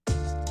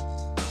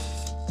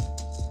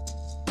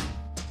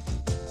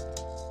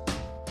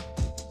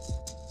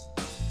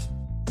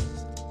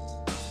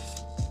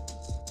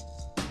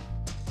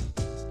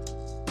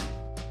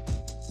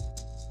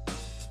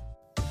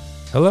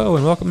Hello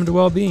and welcome to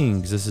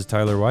Wellbeings. This is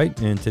Tyler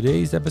White, and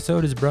today's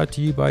episode is brought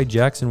to you by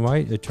Jackson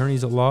White,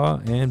 Attorneys at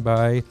Law, and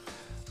by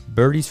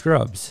Birdie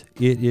Scrubs.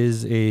 It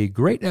is a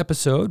great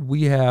episode.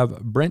 We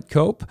have Brent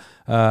Cope.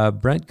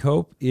 Brent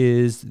Cope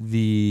is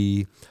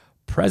the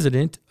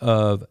president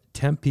of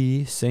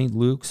Tempe St.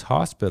 Luke's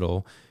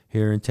Hospital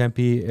here in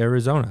Tempe,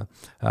 Arizona.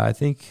 I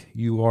think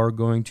you are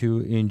going to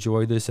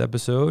enjoy this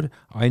episode.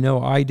 I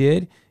know I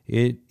did.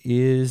 It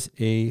is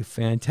a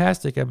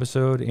fantastic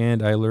episode,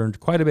 and I learned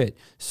quite a bit.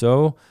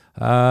 So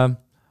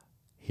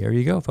here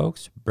you go,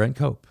 folks. Brent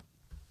Cope.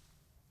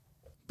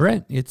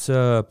 Brent, it's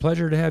a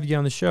pleasure to have you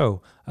on the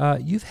show.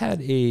 You've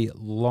had a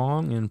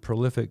long and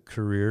prolific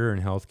career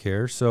in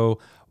healthcare, so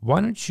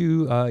why don't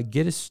you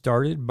get us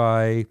started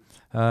by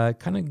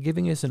kind of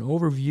giving us an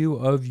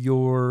overview of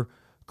your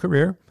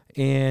career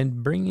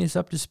and bringing us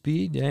up to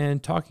speed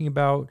and talking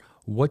about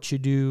what you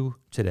do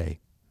today.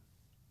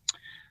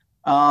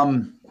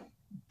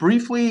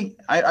 Briefly,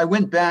 I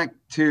went back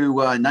to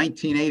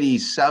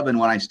 1987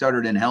 when I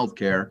started in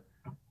healthcare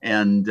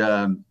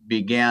and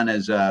began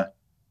as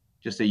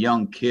just a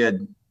young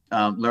kid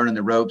learning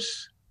the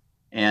ropes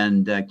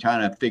and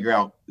trying to figure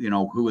out,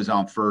 who was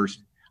on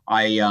first.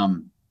 I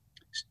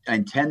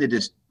intended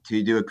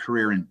to do a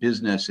career in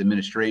business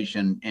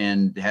administration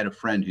and had a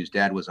friend whose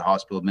dad was a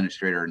hospital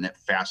administrator, and that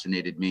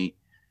fascinated me.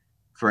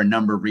 For a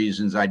number of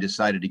reasons, I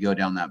decided to go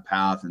down that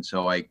path, and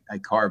so I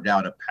carved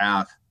out a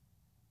path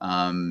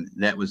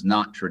that was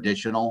not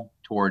traditional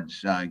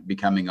towards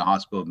becoming a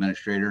hospital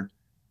administrator.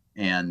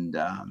 And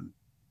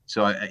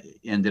so I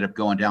ended up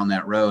going down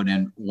that road.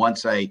 And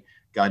once I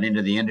got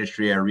into the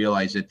industry, I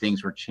realized that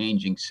things were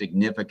changing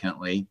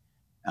significantly.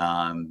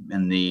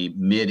 In the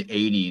mid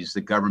 80s,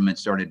 the government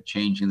started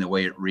changing the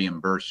way it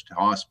reimbursed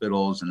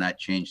hospitals, and that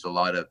changed a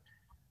lot of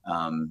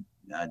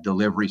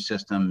delivery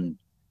system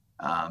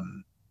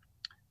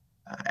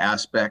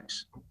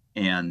aspects.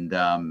 And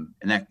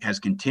that has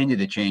continued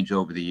to change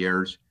over the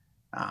years.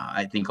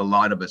 I think a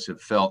lot of us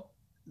have felt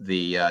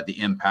the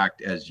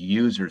impact as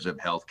users of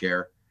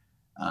healthcare.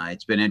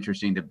 It's been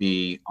interesting to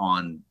be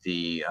on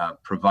the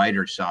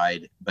provider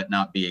side, but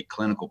not be a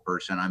clinical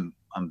person.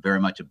 I'm very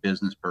much a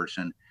business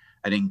person.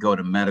 I didn't go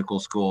to medical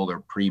school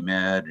or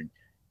pre-med, and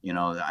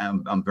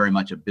I'm very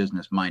much a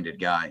business-minded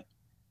guy.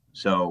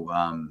 So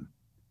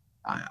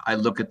I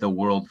look at the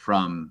world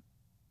from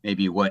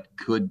maybe what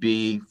could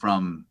be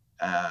from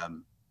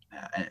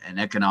an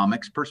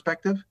economics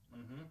perspective,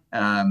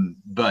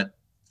 but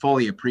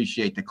fully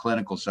appreciate the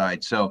clinical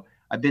side. So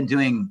I've been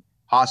doing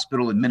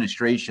hospital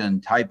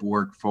administration type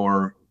work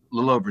for a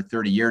little over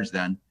 30 years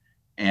then.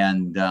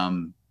 And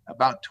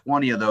about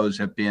 20 of those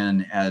have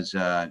been as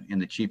in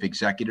the chief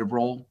executive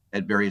role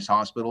at various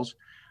hospitals.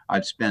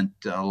 I've spent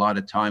a lot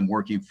of time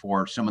working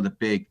for some of the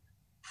big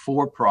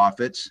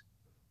for-profits.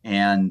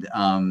 And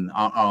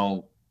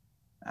I'll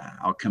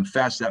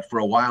confess that for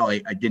a while, I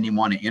didn't even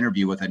want to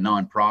interview with a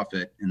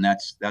nonprofit, and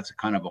that's a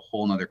kind of a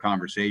whole nother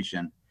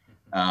conversation.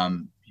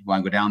 If you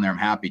want to go down there, I'm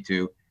happy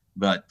to.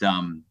 But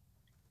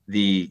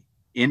the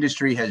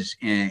industry has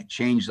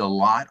changed a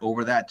lot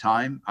over that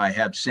time. I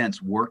have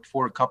since worked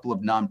for a couple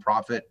of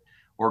nonprofit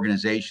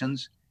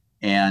organizations,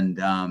 and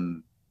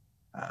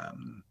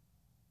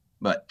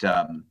but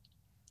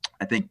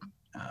I think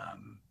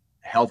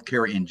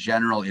healthcare in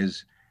general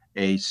is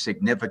a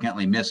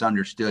significantly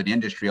misunderstood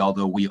industry,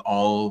 although we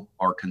all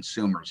are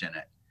consumers in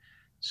it.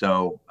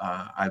 So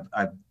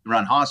I've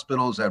run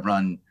hospitals, I've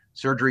run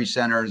surgery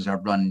centers,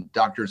 I've run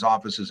doctors'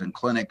 offices and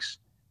clinics,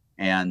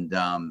 and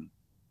a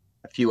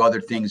few other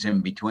things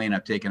in between.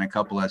 I've taken a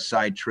couple of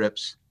side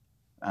trips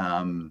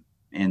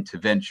into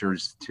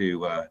ventures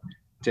to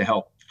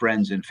help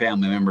friends and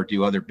family members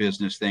do other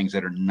business things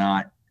that are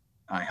not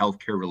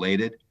healthcare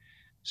related.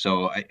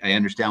 So I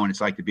understand what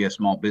it's like to be a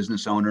small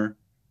business owner.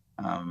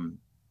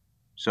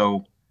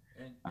 So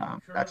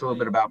that's a little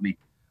bit about me.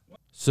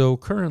 So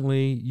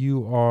currently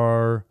you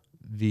are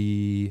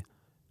the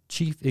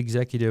Chief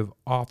Executive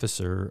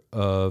Officer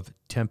of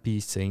Tempe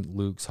St.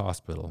 Luke's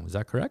Hospital. Is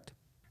that correct?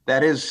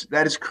 That is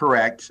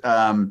correct.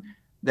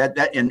 There's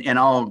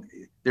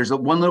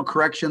one little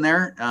correction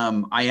there.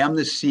 I am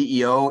the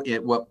CEO,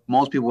 what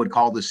most people would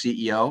call the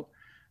CEO.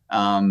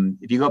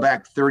 If you go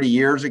back 30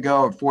 years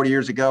ago or 40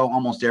 years ago,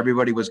 almost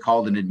everybody was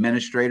called an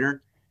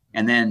administrator.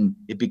 And then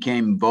it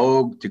became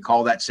vogue to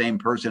call that same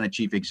person a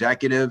chief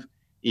executive,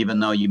 even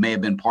though you may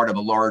have been part of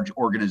a large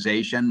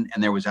organization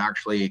and there was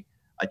actually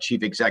a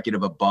chief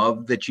executive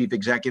above the chief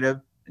executive.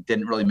 It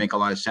didn't really make a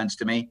lot of sense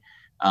to me.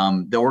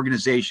 The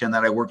organization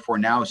that I work for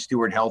now,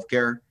 Steward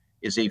Healthcare,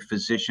 is a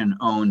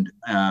physician-owned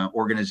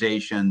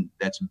organization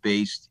that's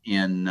based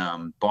in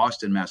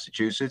Boston,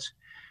 Massachusetts.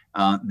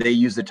 They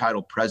use the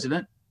title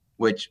president,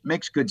 which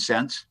makes good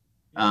sense.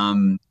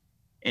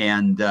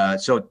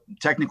 So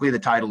technically the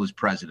title is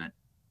president.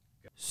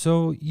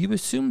 So you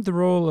assumed the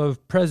role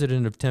of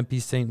president of Tempe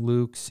St.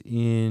 Luke's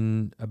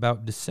in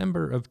about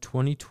December of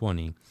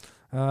 2020.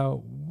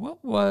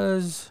 What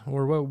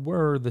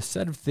were the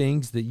set of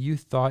things that you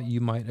thought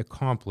you might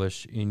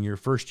accomplish in your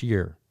first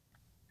year?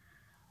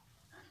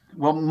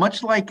 Well,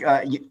 much like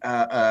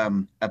a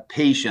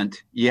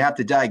patient, you have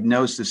to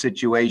diagnose the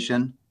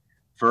situation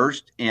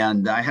first.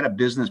 And I had a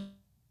business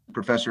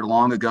professor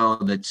long ago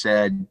that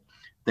said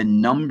the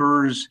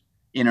numbers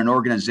in an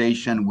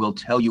organization will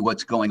tell you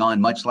what's going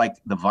on, much like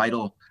the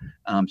vital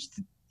um,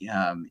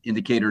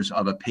 indicators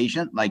of a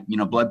patient, like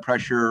blood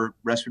pressure,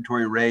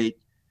 respiratory rate,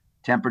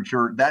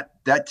 temperature.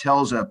 That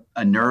tells a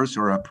nurse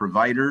or a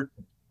provider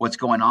what's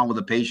going on with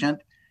a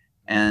patient.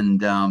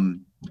 And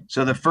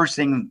so the first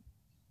thing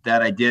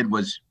that I did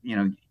was,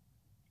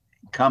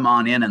 come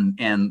on in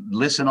and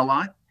listen a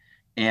lot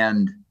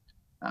and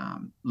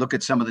look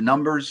at some of the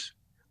numbers.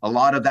 A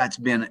lot of that's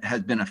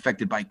has been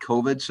affected by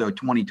COVID. So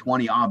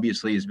 2020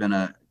 obviously has been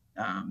a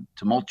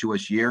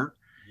tumultuous year,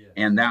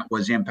 and that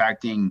was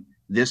impacting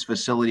this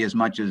facility as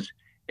much as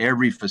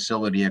every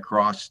facility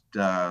across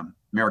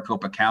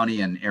Maricopa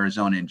County and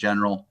Arizona in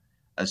general,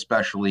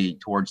 especially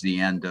towards the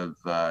end of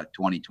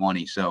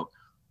 2020. So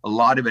a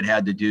lot of it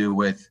had to do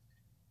with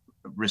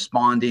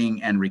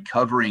responding and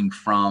recovering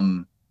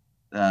from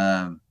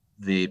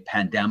the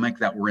pandemic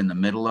that we're in the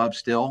middle of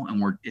still,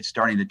 and it's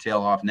starting to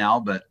tail off now,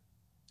 but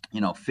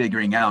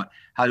figuring out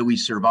how do we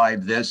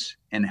survive this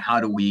and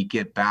how do we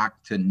get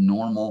back to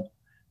normal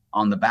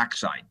on the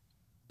backside.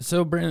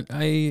 So, Brent,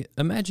 I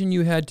imagine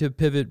you had to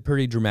pivot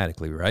pretty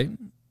dramatically, right?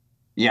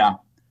 Yeah.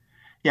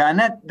 And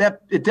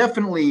that it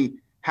definitely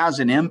has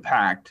an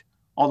impact,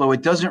 although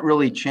it doesn't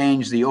really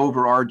change the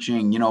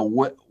overarching,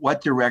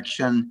 what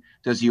direction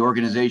does the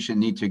organization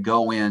need to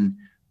go in?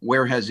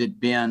 Where has it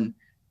been?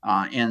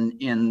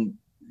 In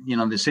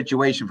the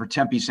situation for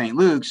Tempe St.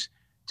 Luke's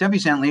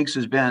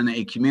has been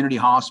a community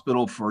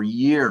hospital for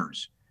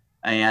years,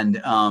 and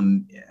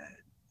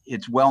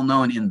it's well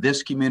known in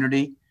this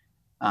community.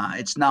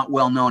 It's not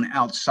well known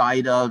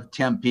outside of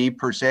Tempe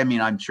per se. I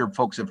mean, I'm sure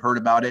folks have heard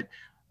about it.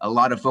 A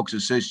lot of folks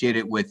associate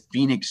it with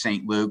Phoenix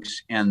St.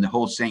 Luke's and the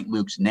whole St.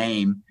 Luke's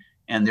name,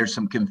 and there's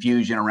some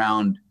confusion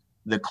around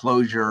the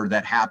closure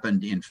that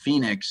happened in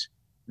Phoenix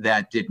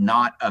that did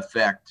not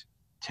affect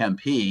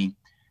Tempe.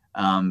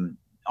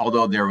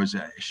 Although there was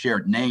a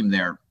shared name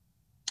there.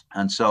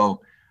 And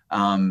so,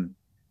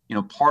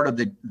 part of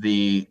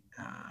the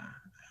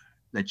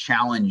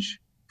challenge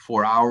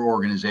for our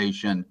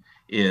organization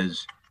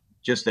is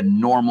just the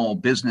normal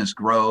business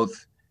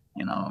growth,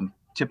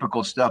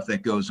 typical stuff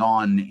that goes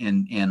on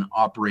in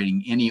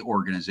operating any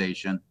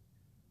organization.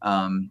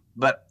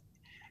 But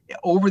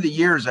over the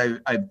years,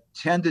 I've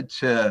tended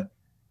to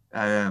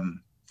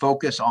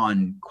focus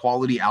on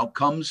quality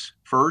outcomes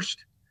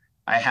first.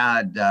 I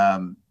had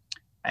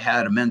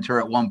a mentor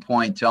at one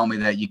point tell me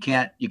that you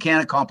can't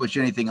accomplish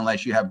anything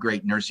unless you have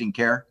great nursing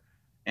care.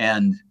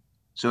 And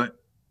so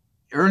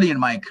early in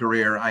my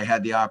career, I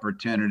had the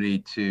opportunity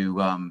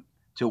to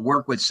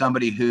work with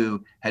somebody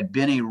who had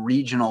been a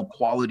regional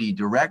quality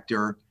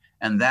director,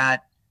 and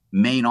that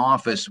main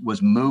office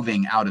was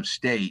moving out of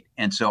state.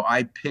 And so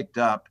I picked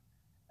up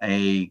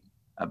a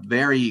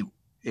very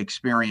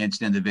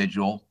experienced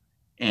individual,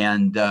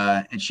 and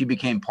she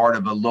became part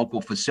of a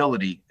local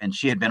facility, and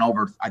she had been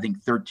over, I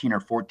think, 13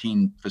 or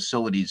 14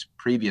 facilities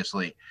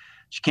previously.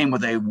 She came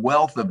with a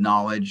wealth of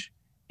knowledge,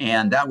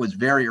 and that was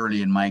very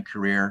early in my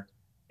career.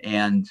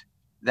 And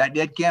that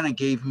kind of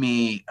gave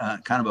me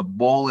kind of a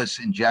bolus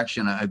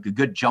injection, a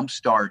good jump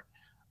start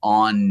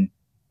on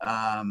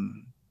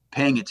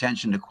paying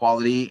attention to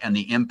quality and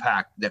the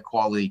impact that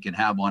quality can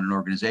have on an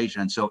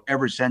organization. And so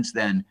ever since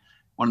then,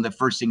 one of the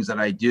first things that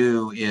I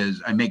do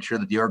is I make sure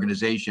that the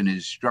organization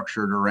is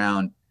structured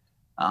around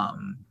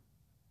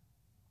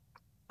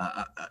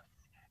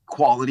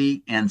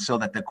quality, and so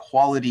that the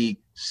quality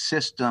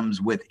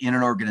systems within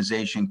an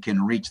organization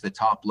can reach the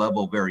top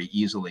level very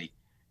easily.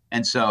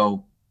 And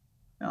so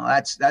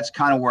that's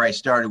kind of where I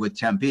started with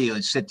Tempe.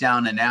 Let's sit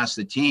down and ask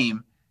the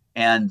team.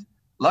 And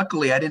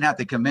luckily, I didn't have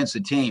to convince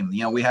the team.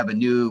 We have a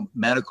new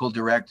medical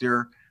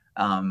director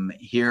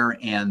here,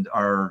 and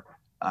our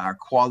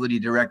quality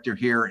director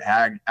here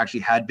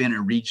actually had been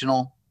a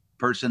regional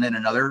person in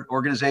another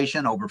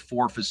organization over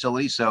 4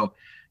 facilities. So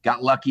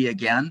got lucky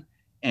again.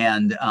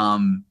 And,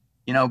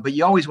 but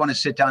you always want to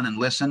sit down and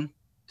listen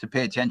to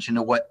pay attention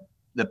to what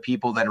the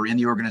people that are in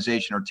the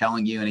organization are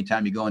telling you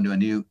anytime you go into a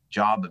new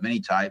job of any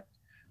type.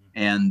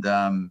 And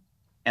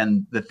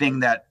the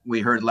thing that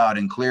we heard loud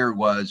and clear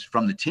was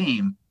from the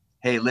team,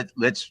 hey,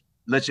 let's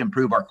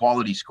improve our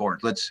quality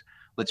scores. Let's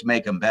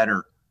make them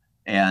better.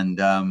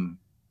 And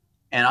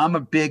I'm a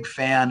big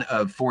fan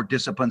of 4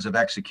 disciplines of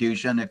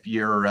execution. If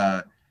you're,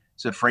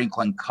 it's a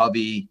Franklin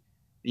Covey,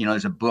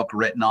 there's a book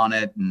written on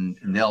it, and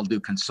they'll do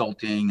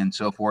consulting and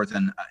so forth.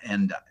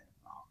 And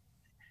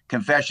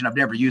confession, I've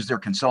never used their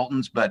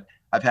consultants, but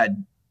I've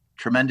had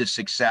tremendous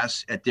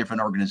success at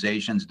different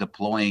organizations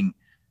deploying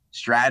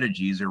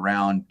strategies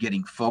around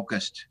getting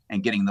focused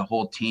and getting the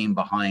whole team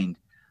behind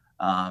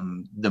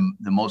the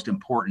most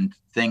important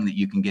thing that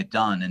you can get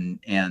done.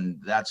 And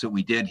that's what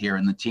we did here.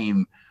 And the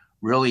team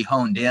really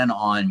honed in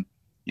on,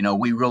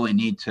 we really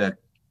need to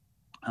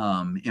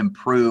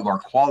improve our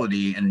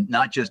quality and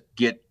not just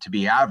get to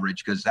be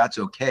average, because that's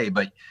okay,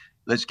 but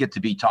let's get to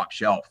be top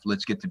shelf.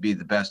 Let's get to be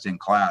the best in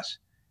class.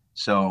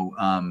 So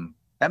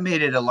that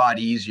made it a lot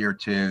easier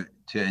to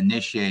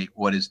initiate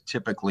what is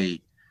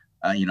typically,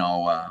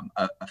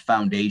 a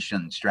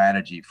foundation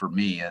strategy for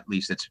me. At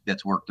least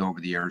that's worked over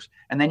the years.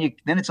 And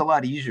then it's a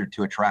lot easier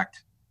to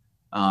attract,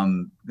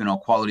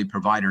 quality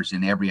providers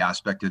in every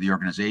aspect of the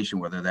organization,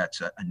 whether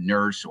that's a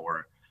nurse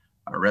or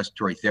a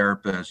respiratory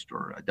therapist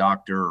or a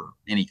doctor or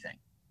anything.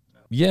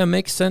 Yeah,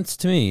 makes sense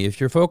to me. If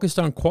you're focused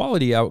on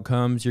quality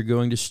outcomes, you're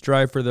going to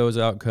strive for those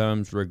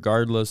outcomes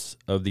regardless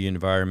of the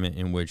environment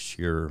in which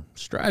you're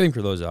striving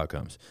for those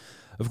outcomes.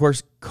 Of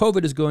course,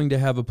 COVID is going to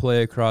have a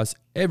play across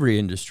every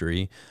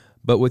industry,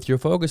 but with your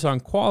focus on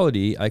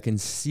quality, I can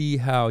see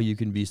how you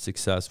can be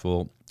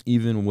successful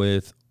even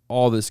with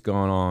all this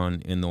gone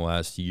on in the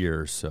last year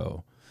or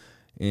so.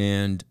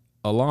 And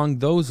along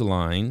those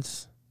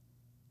lines,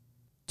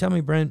 tell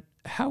me, Brent,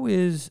 how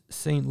is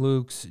St.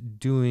 Luke's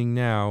doing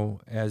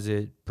now as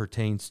it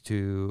pertains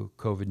to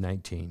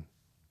COVID-19?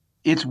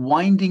 It's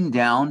winding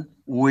down.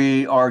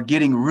 We are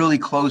getting really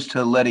close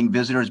to letting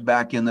visitors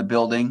back in the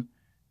building.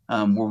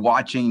 We're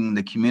watching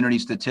the community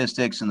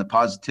statistics and the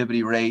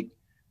positivity rate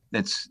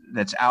that's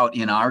out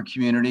in our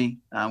community,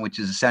 which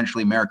is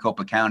essentially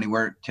Maricopa County,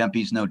 where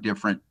Tempe's no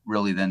different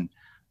really than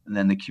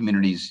the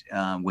communities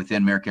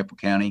within Maricopa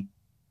County.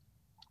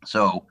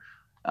 So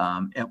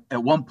at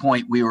one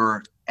point we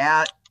were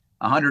at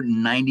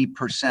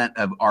 190%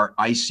 of our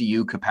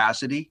ICU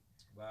capacity.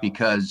 Wow.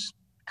 Because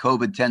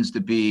COVID tends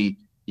to be,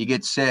 you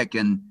get sick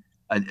and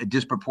a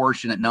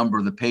disproportionate number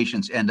of the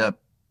patients end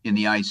up in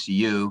the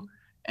ICU.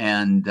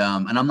 And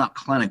I'm not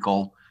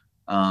clinical,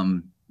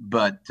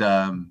 but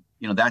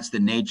that's the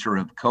nature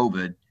of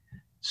COVID.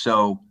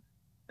 So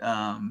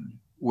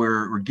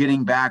we're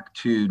getting back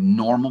to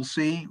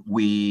normalcy.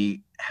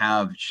 We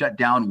have shut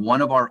down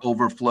one of our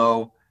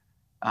overflow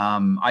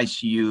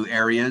ICU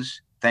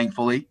areas,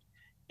 thankfully.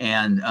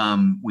 And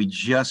we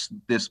just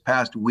this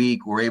past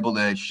week were able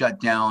to shut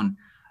down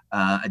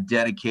a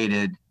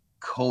dedicated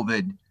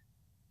COVID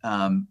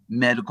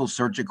medical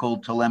surgical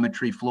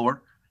telemetry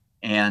floor,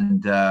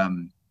 and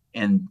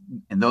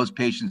those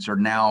patients are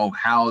now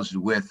housed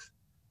with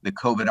the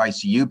COVID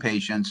ICU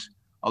patients.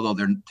 Although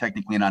they're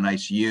technically not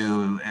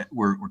ICU,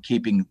 we're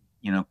keeping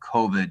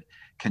COVID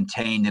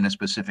contained in a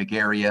specific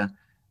area.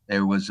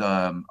 There was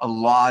a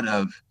lot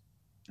of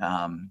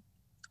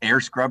air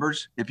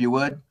scrubbers, if you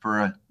would, for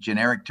a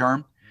generic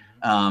term,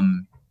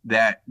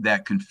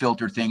 that can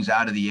filter things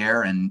out of the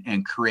air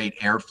and create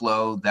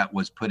airflow that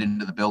was put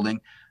into the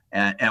building.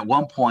 And at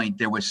one point,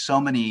 there was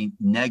so many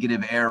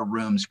negative air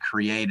rooms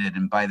created,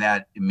 and by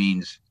that it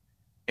means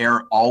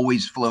air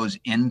always flows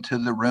into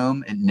the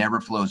room; it never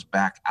flows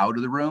back out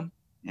of the room,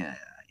 in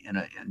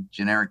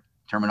generic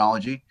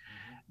terminology.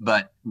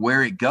 But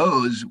where it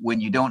goes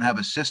when you don't have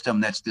a system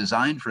that's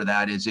designed for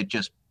that is it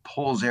just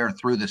pulls air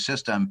through the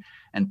system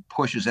and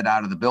pushes it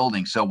out of the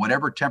building. So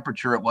whatever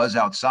temperature it was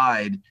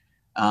outside,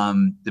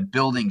 the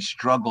building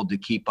struggled to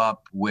keep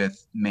up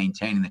with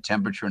maintaining the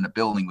temperature in the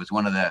building. Was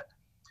one of the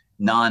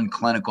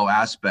non-clinical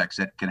aspects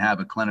that can have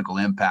a clinical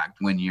impact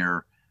when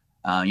you're,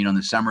 in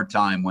the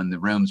summertime when the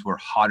rooms were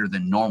hotter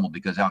than normal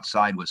because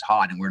outside was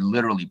hot, and we're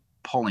literally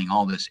pulling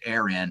all this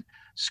air in,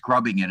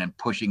 scrubbing it and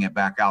pushing it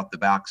back out the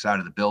back side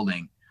of the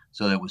building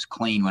so that it was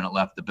clean when it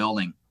left the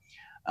building.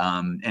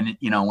 And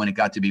when it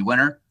got to be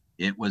winter,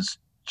 it was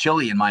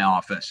chilly in my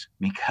office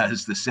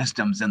because the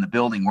systems in the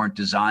building weren't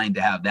designed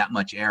to have that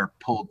much air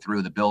pulled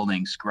through the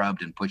building,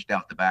 scrubbed and pushed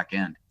out the back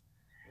end.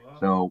 Wow.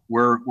 So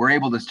we're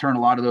able to turn a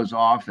lot of those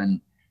off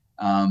and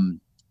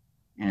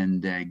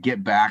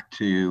get back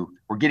to,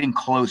 we're getting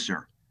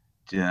closer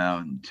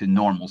to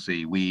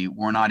normalcy. We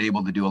were not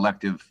able to do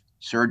elective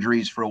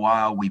surgeries for a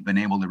while. We've been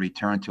able to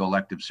return to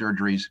elective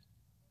surgeries,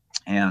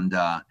 and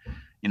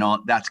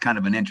that's kind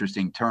of an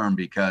interesting term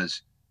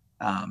because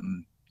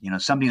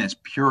something that's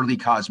purely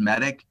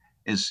cosmetic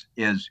is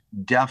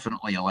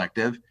definitely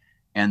elective,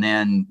 and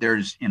then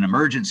there's an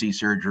emergency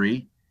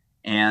surgery,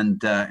 and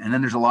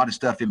then there's a lot of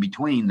stuff in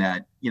between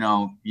that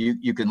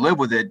you can live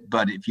with it,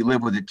 but if you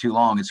live with it too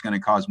long, it's going to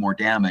cause more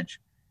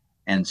damage.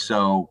 And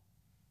so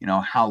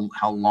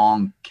how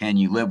long can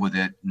you live with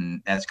it,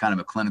 and that's kind of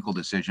a clinical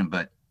decision.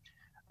 But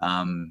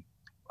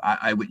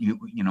I would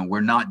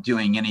we're not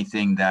doing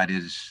anything that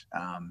is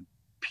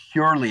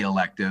purely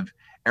elective.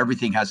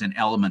 Everything has an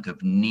element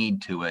of need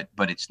to it,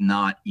 but it's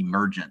not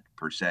emergent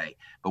per se.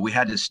 But we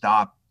had to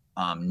stop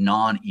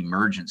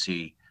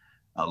non-emergency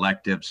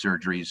elective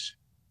surgeries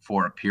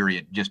for a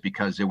period just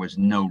because there was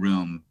no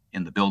room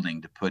in the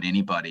building to put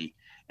anybody,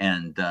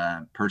 and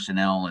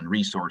personnel and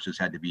resources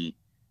had to be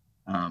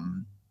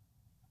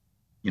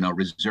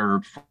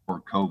reserved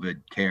for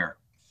COVID care.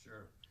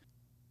 Sure.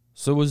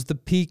 So was the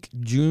peak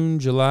June,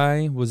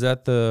 July? Was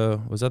that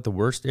the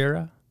worst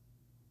era?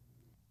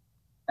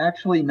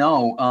 Actually,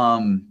 no.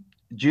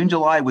 June,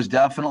 July was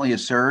definitely a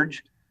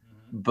surge,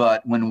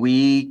 but when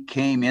we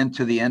came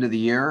into the end of the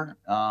year,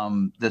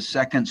 the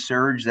second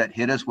surge that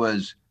hit us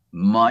was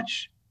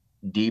much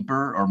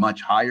deeper or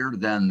much higher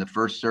than the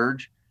first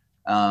surge.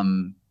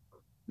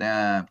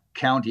 The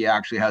county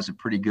actually has a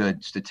pretty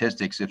good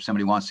statistics. If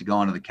somebody wants to go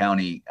onto the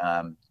county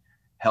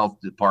health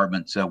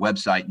department's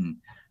website and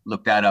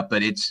look that up.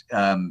 But it's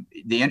the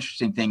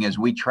interesting thing is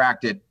we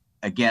tracked it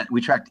again.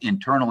 We tracked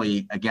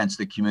internally against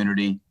the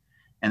community,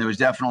 and there was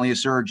definitely a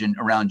surge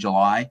around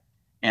July.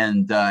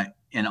 And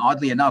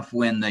oddly enough,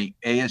 when the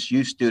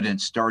ASU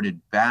students started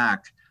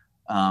back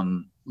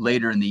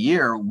later in the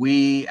year,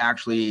 we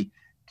actually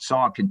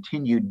saw a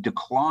continued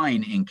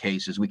decline in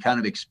cases. We kind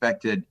of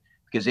expected,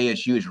 because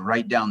ASU is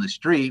right down the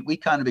street, we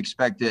kind of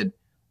expected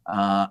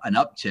an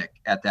uptick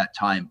at that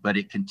time, but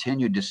it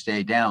continued to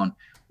stay down.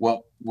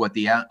 Well, what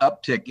the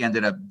uptick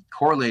ended up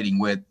correlating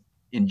with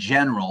in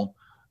general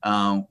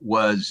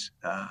was,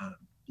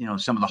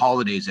 some of the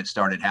holidays that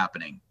started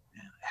happening.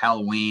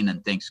 Halloween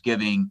and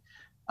Thanksgiving,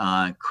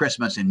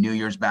 Christmas and New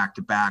Year's back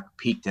to back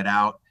peaked it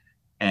out.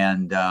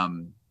 And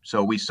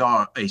so we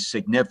saw a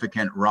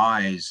significant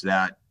rise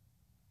that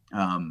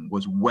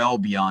was well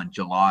beyond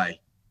July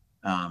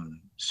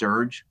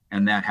surge.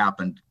 And that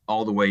happened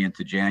all the way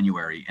into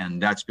January.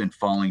 And that's been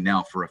falling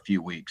now for a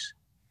few weeks.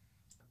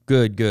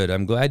 Good.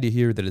 I'm glad to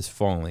hear that it's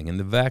falling. And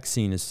the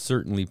vaccine is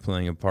certainly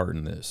playing a part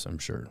in this, I'm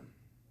sure.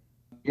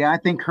 Yeah, I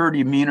think herd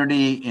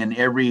immunity in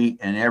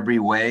every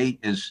way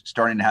is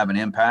starting to have an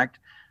impact.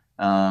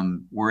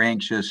 We're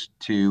anxious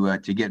to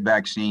get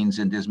vaccines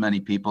into as many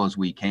people as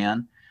we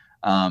can.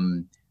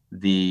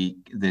 The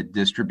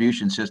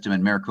distribution system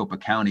in Maricopa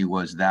County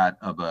was that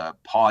of a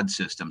pod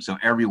system, so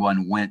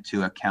everyone went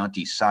to a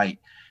county site,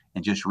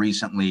 and just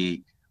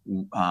recently,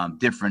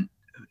 different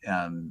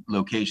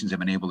locations have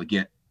been able to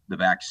get the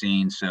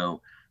vaccine.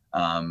 So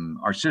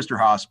our sister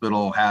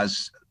hospital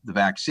has the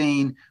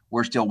vaccine.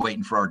 We're still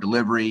waiting for our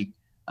delivery.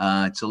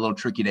 It's a little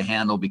tricky to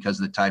handle because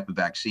of the type of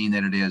vaccine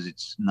that it is.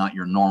 It's not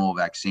your normal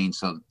vaccine.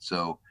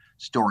 So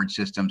storage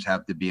systems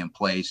have to be in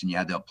place, and you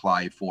had to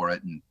apply for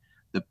it, and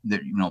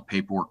the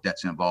paperwork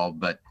that's involved.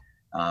 But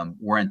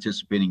we're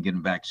anticipating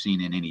getting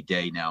vaccine in any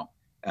day now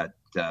at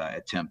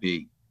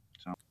Tempe.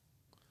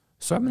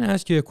 So I'm going to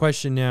ask you a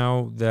question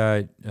now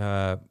that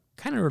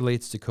kind of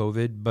relates to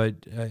COVID,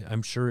 but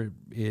I'm sure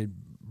it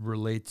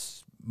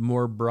relates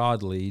more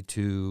broadly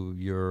to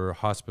your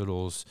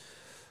hospital's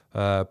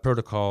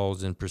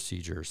protocols and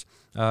procedures.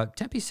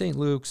 Tempe St.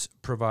 Luke's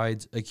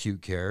provides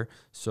acute care,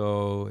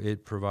 so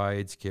it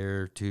provides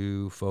care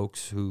to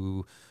folks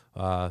who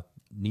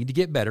need to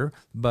get better,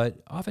 but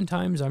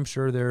oftentimes I'm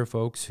sure there are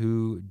folks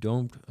who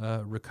don't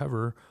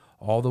recover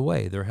all the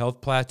way. Their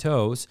health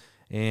plateaus,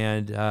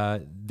 and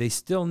they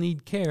still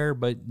need care,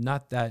 but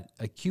not that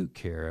acute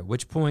care, at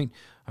which point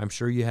I'm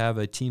sure you have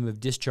a team of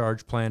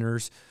discharge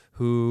planners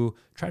who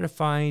try to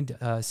find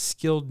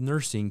skilled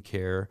nursing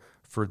care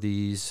for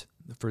these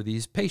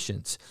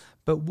patients.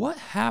 But what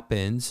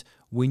happens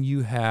when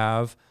you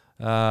have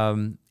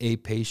a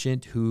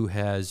patient who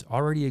has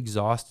already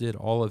exhausted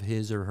all of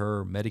his or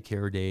her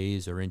Medicare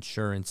days or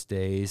insurance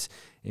days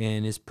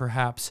and is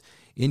perhaps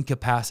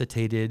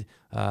incapacitated,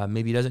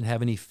 maybe doesn't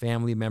have any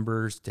family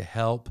members to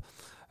help,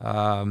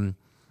 and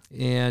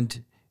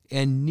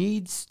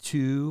needs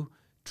to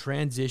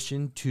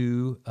transition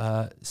to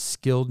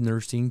skilled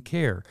nursing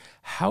care?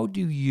 How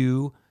do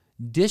you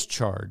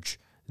discharge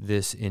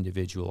this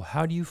individual?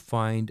 How do you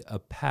find a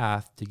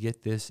path to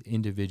get this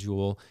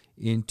individual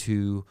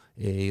into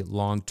a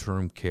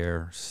long-term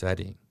care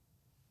setting?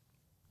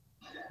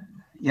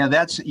 Yeah,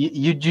 that's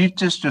you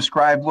just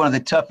described one of the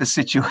toughest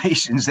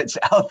situations that's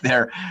out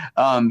there.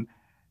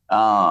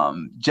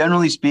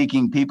 Generally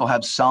speaking, people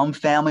have some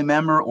family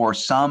member or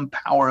some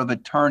power of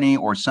attorney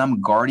or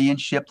some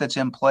guardianship that's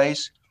in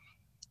place.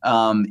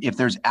 If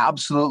there's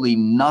absolutely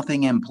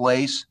nothing in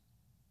place,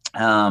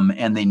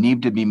 and they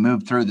need to be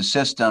moved through the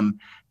system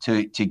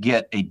to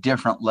get a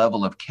different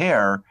level of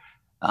care,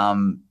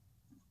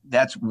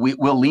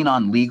 we'll lean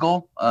on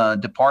legal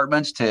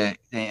departments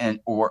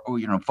or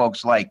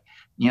folks like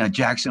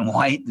Jackson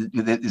White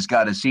that has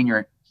got a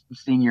senior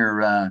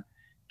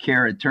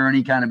care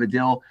attorney kind of a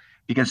deal,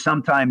 because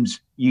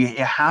sometimes you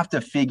have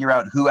to figure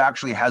out who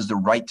actually has the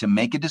right to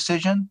make a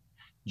decision.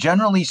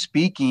 Generally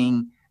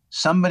speaking,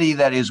 somebody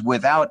that is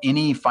without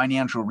any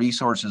financial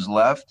resources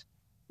left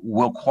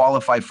will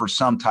qualify for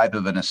some type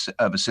of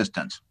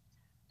assistance.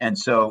 And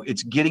so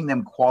it's getting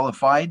them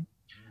qualified.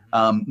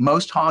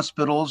 Most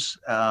hospitals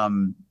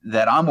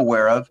that I'm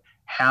aware of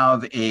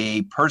have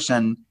a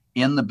person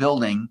in the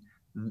building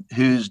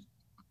whose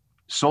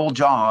sole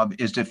job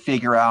is to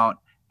figure out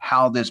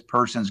how this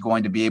person's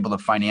going to be able to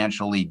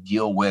financially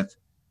deal with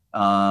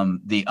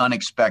the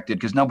unexpected,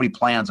 because nobody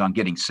plans on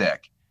getting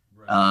sick.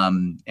 Right.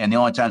 And the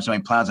only time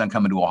somebody plans on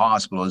coming to a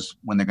hospital is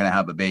when they're going to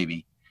have a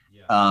baby.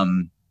 Yeah.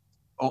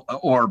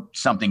 Or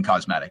something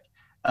cosmetic.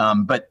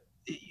 But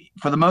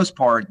for the most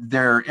part,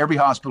 every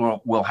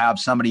hospital will have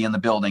somebody in the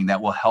building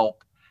that will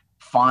help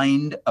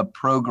find a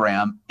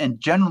program. And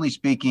generally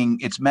speaking,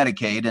 it's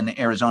Medicaid. In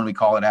Arizona, we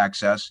call it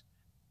Access,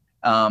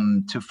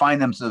 to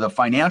find them the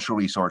financial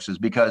resources,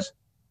 because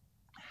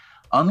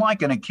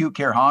unlike an acute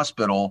care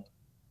hospital,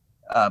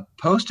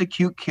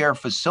 post-acute care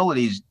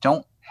facilities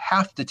don't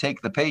have to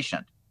take the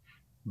patient.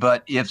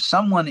 But if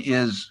someone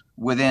is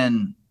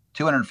within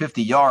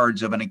 250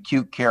 yards of an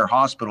acute care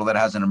hospital that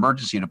has an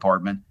emergency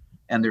department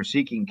and they're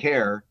seeking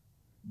care,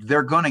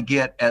 they're going to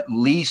get at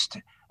least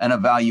an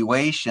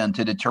evaluation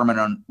to determine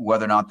on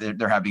whether or not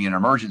they're having an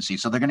emergency.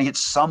 So they're going to get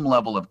some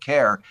level of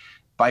care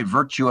by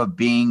virtue of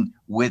being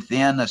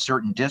within a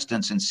certain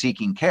distance and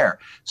seeking care.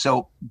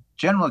 So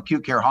general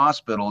acute care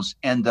hospitals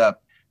end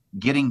up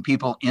getting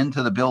people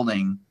into the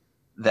building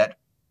that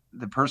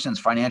the person's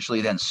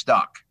financially then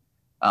stuck.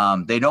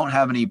 They don't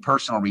have any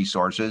personal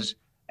resources,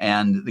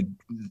 and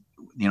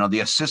the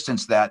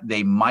assistance that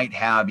they might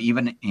have,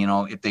 even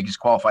if they just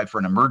qualify for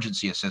an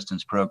emergency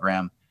assistance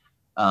program,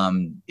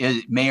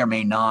 it may or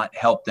may not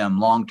help them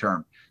long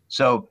term.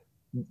 So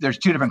there's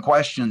two different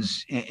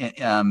questions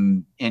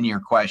in your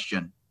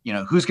question.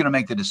 Who's going to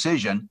make the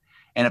decision?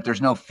 And if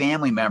there's no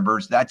family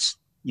members, that's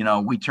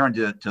we turn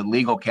to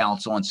legal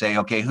counsel and say,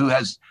 okay, who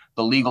has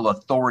the legal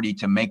authority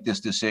to make this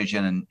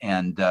decision?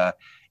 And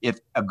if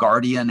a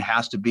guardian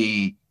has to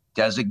be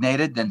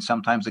designated, then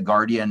sometimes a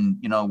guardian,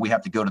 we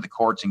have to go to the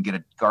courts and get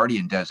a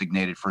guardian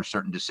designated for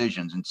certain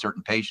decisions and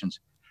certain patients.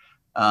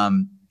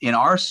 In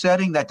our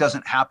setting, that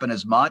doesn't happen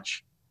as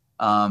much.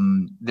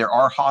 There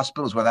are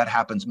hospitals where that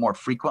happens more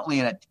frequently,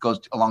 and it goes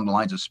along the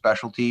lines of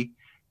specialty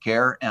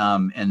care.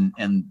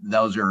 And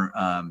those are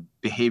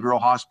behavioral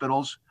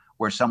hospitals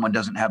where someone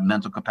doesn't have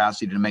mental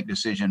capacity to make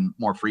decision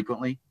more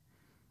frequently.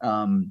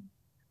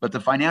 But the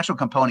financial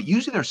component,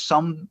 usually there's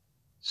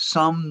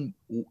some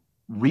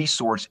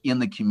resource in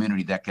the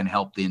community that can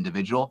help the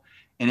individual,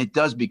 and it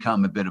does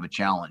become a bit of a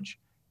challenge.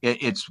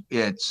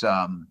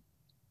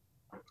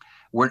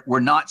 We're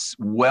not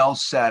well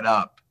set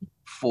up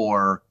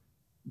for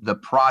the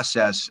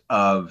process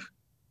of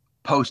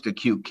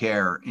post-acute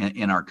care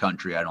in our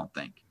country, I don't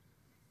think.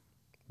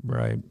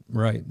 Right.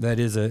 That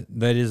is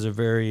a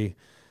very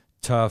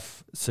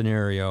tough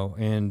scenario,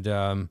 and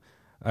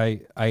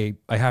I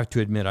have to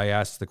admit I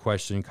asked the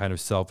question kind of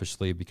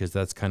selfishly because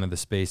that's kind of the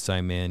space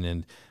I'm in,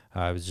 and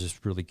I was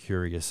just really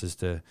curious as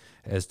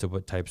to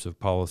what types of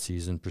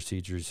policies and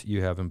procedures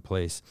you have in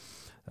place.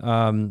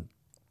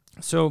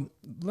 So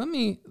let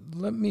me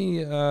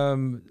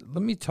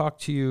talk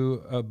to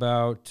you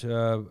about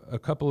a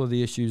couple of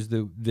the issues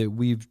that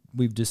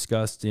we've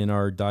discussed in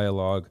our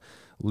dialogue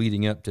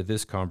leading up to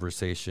this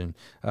conversation.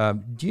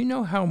 Do you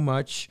know how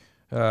much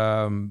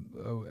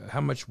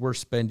we're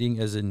spending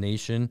as a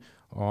nation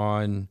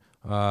on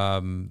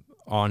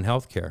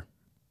healthcare?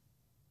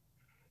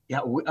 Yeah,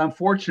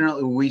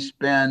 unfortunately, we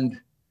spend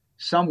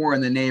somewhere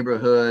in the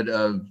neighborhood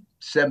of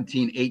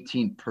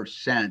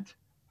 17-18%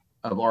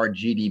 of our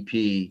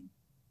GDP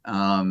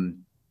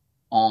on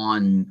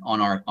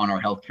our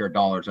healthcare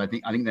dollars. I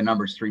think the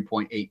number is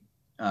 3.8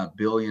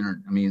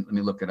 billion. Let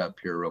me look it up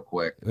here real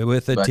quick.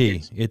 With a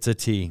T, it's a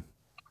T.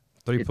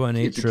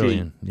 3.8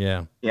 trillion.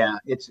 Yeah. Yeah,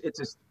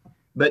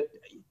 but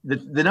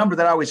the number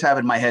that I always have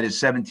in my head is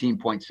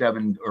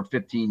 17.7 or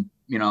 15.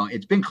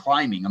 It's been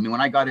climbing. I mean, when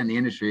I got in the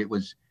industry,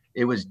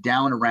 it was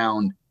down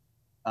around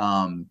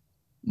 9%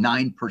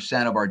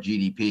 of our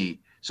GDP.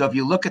 So if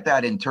you look at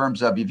that in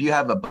terms of, if you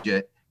have a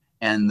budget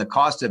and the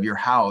cost of your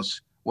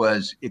house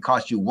it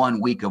cost you 1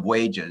 week of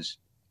wages,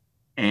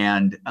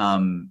 and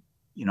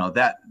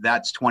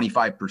that's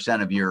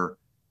 25% of your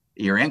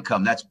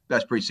income. That's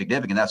pretty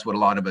significant. That's what a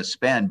lot of us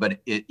spend. But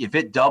if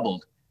it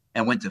doubled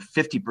and went to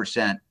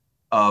 50%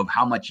 of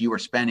how much you were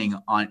spending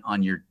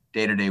on your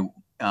day-to-day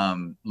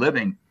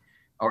living,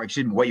 or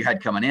excuse me, what you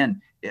had coming in,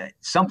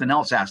 something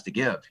else has to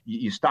give.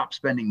 You stop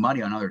spending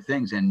money on other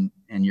things, and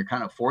you're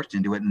kind of forced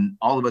into it. And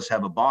all of us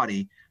have a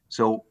body,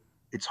 so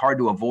it's hard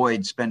to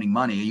avoid spending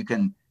money.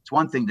 It's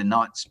one thing to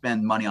not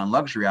spend money on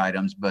luxury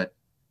items, but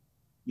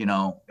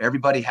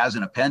everybody has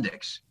an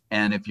appendix,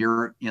 and if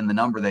you're in the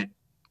number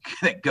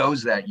that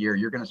goes that year,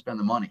 you're going to spend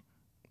the money.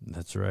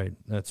 That's right.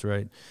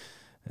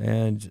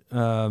 And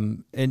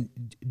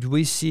do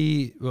we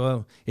see?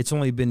 Well, it's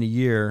only been a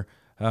year.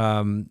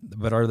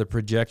 But are the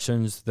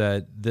projections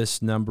that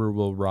this number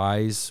will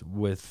rise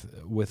with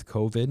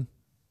COVID?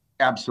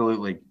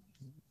 Absolutely.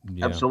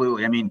 Yeah.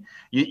 Absolutely. I mean,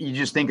 you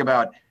just think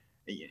about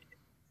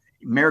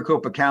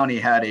Maricopa County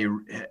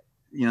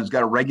it's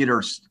got a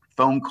regular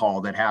phone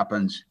call that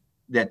happens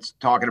that's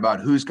talking about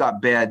who's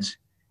got beds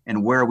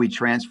and where are we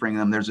transferring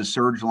them. There's a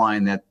surge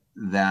line that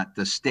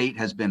the state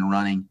has been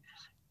running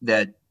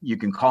that you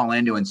can call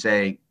into and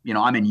say,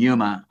 I'm in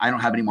Yuma. I don't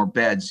have any more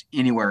beds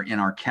anywhere in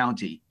our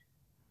county.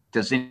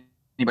 Does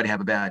anybody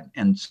have a bed?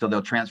 And so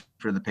they'll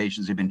transfer the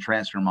patients. They've been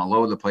transferring them all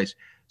over the place.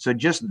 So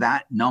just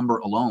that number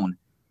alone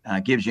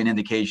gives you an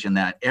indication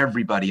that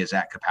everybody is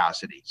at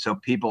capacity. So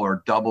people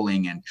are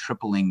doubling and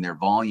tripling their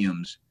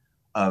volumes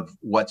of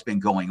what's been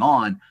going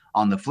on.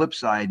 On the flip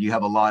side, you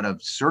have a lot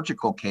of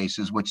surgical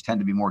cases, which tend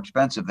to be more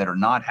expensive, that are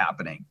not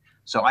happening.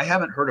 So I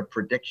haven't heard a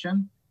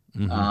prediction,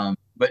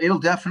 but it'll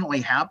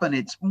definitely happen.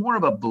 It's more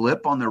of a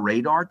blip on the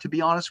radar, to be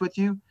honest with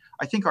you.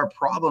 I think our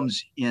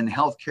problems in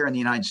healthcare in the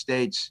United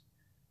States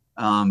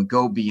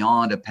go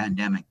beyond a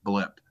pandemic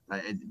blip.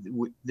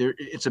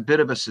 It's a bit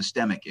of a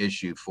systemic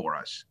issue for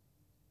us.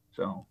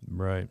 So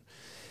right.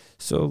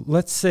 So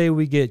let's say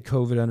we get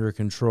COVID under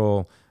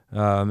control,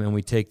 and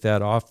we take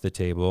that off the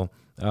table.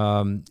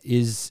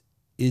 Is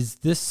Is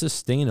this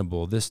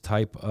sustainable, this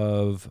type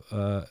of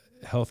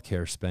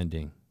healthcare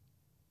spending?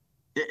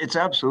 It's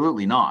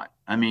absolutely not.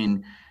 I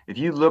mean, if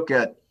you look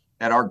at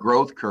our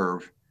growth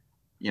curve,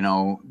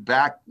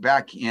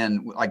 back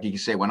in, like you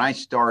say, when I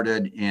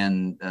started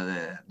in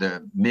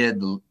the mid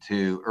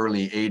to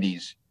early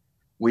 80s,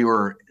 we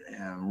were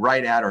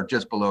right at or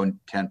just below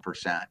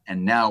 10%.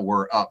 And now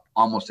we're up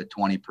almost at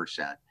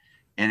 20%.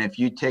 And if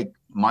you take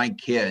my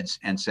kids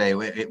and say,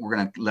 we're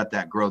going to let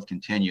that growth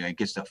continue, it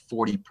gets to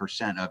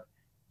 40% of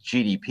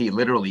GDP.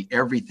 Literally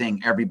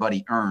everything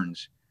everybody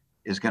earns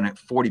is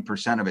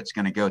 40% of it's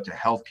going to go to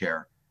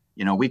healthcare.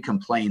 We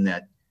complain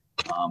that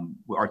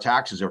our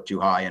taxes are too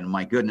high. And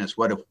my goodness,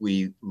 what if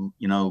we,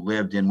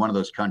 lived in one of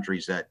those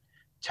countries that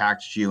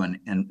taxed you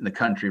and the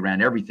country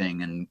ran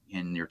everything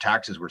and your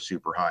taxes were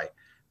super high?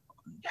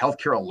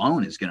 Healthcare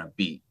alone is going to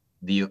beat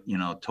the,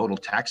 total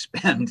tax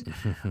spend.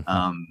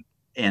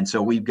 And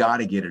so we've got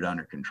to get it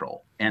under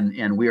control,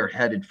 and we are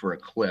headed for a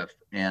cliff.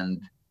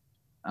 And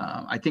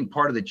I think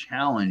part of the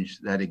challenge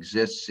that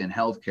exists in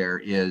healthcare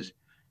is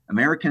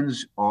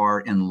Americans are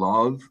in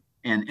love,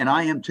 and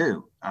I am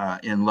too,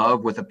 in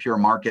love with a pure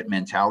market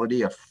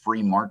mentality, a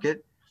free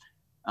market.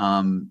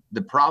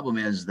 The problem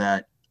is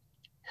that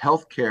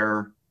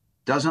healthcare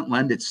doesn't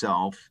lend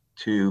itself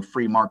to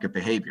free market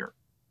behavior,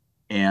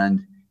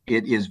 and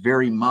it is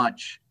very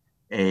much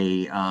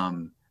a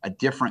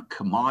different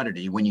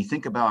commodity. When you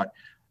think about,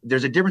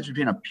 there's a difference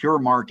between a pure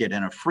market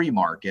and a free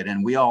market,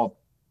 and we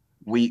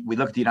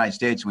look at the United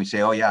States and we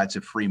say, oh yeah, it's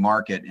a free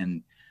market,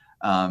 and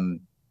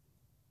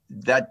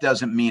that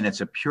doesn't mean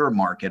it's a pure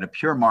market. A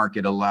pure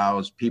market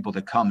allows people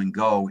to come and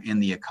go in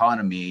the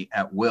economy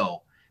at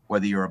will,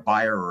 whether you're a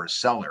buyer or a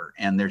seller,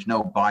 and there's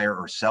no buyer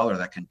or seller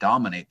that can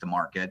dominate the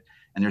market,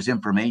 and there's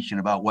information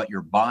about what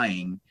you're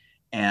buying,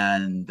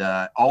 and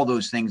all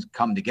those things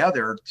come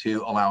together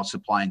to allow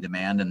supply and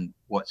demand and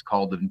what's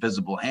called the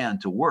invisible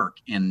hand to work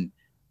in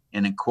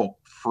a quote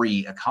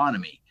free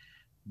economy.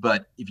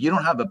 But if you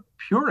don't have a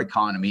pure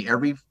economy,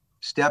 every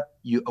step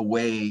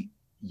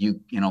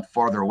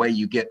farther away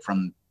you get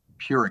from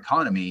pure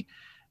economy,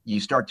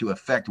 you start to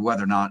affect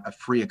whether or not a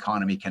free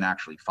economy can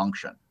actually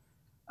function.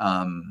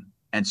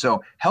 And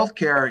so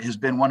healthcare has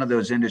been one of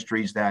those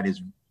industries that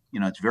is,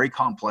 it's very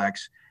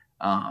complex.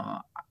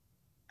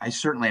 I've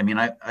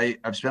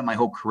spent my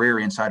whole career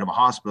inside of a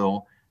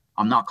hospital.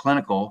 I'm not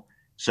clinical,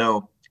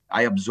 so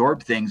I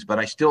absorb things, but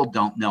I still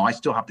don't know. I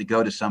still have to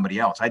go to somebody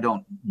else. I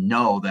don't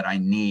know that I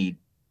need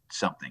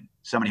something.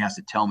 Somebody has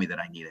to tell me that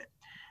I need it.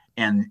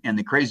 And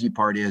the crazy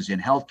part is, in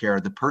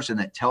healthcare, the person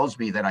that tells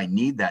me that I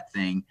need that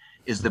thing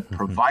is the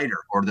provider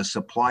or the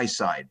supply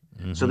side.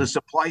 Mm-hmm. So the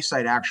supply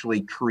side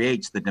actually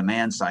creates the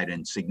demand side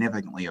and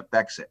significantly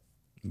affects it.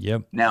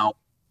 Yep. Now,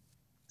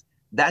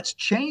 that's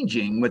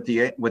changing with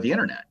the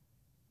internet.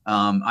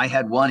 I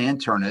had one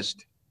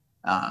internist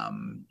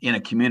in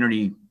a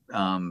community,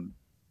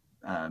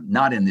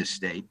 not in this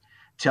state,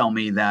 tell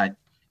me that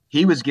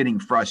he was getting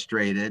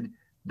frustrated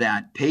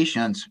that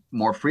patients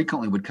more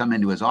frequently would come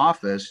into his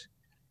office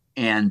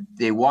and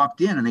they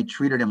walked in and they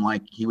treated him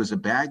like he was a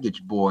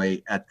baggage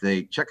boy at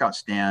the checkout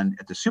stand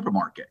at the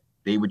supermarket.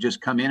 They would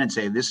just come in and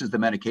say, this is the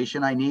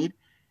medication I need,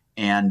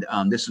 and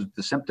this is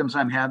the symptoms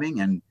I'm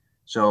having, and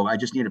so I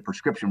just need a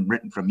prescription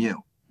written from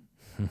you.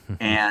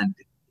 And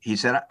he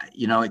said,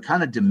 it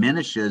kind of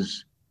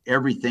diminishes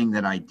everything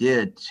that I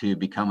did to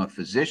become a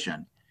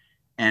physician.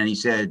 And he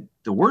said,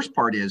 the worst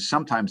part is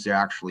sometimes they're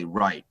actually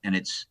right. And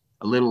it's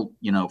a little,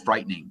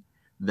 frightening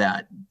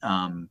that,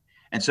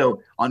 and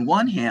so on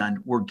one hand,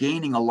 we're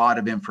gaining a lot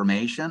of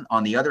information.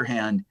 On the other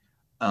hand,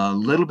 a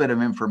little bit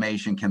of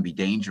information can be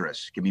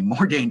dangerous, can be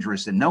more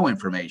dangerous than no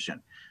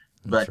information.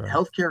 But right.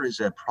 Healthcare is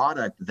a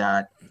product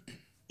that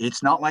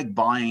it's not like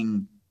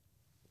buying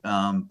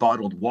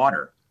bottled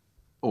water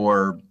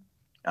or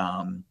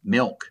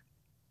milk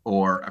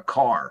or a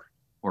car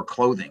or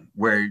clothing,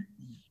 where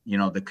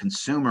the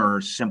consumer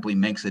simply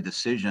makes a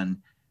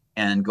decision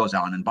and goes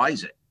out and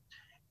buys it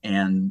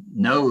and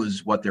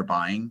knows what they're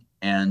buying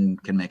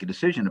and can make a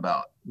decision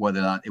about whether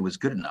or not it was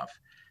good enough.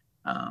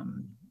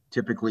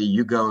 Typically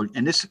you go,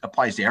 and this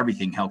applies to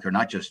everything healthcare,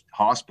 not just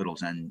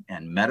hospitals and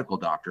medical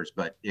doctors,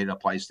 but it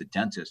applies to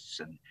dentists,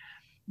 and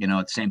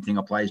the same thing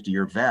applies to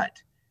your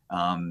vet.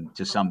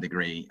 To some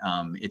degree.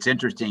 It's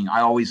interesting.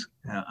 I always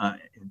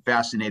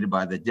fascinated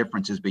by the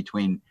differences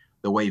between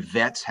the way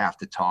vets have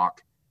to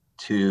talk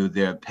to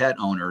their pet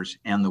owners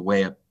and the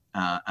way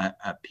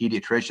a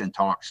pediatrician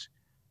talks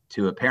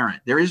to a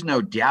parent. There is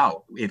no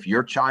doubt if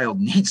your child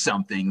needs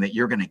something that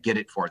you're going to get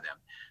it for them.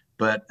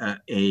 But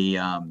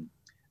a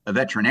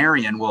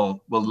veterinarian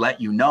will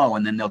let you know,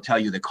 and then they'll tell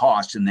you the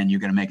cost, and then you're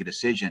going to make a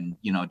decision.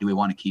 Do we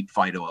want to keep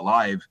Fido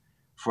alive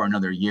for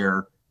another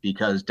year?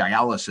 Because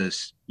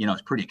dialysis,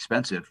 is pretty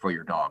expensive for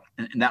your dog.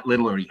 And that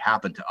literally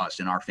happened to us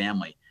in our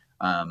family.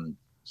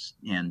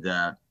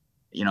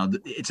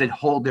 It's a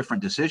whole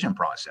different decision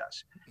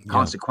process. Yeah.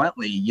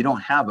 Consequently, you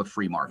don't have a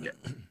free market.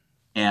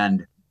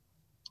 And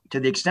to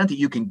the extent that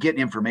you can get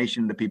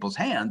information into people's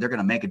hand, they're going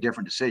to make a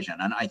different decision.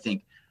 And I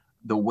think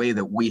the way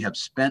that we have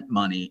spent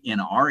money in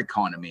our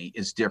economy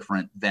is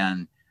different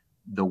than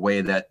the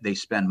way that they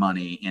spend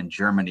money in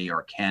Germany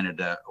or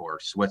Canada or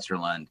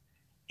Switzerland.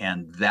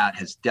 And that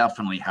has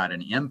definitely had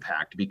an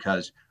impact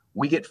because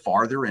we get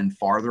farther and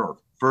farther or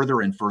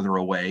further and further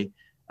away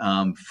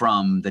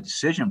from the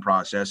decision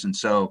process. And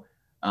so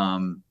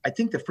I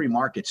think the free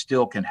market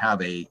still can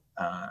have a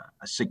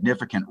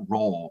significant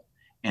role.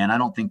 And I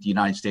don't think the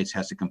United States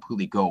has to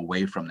completely go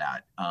away from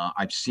that.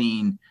 I've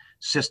seen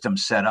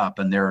systems set up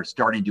and they're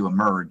starting to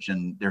emerge,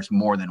 and there's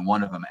more than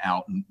one of them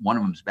out. And one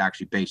of them is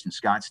actually based in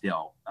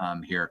Scottsdale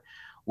here,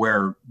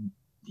 where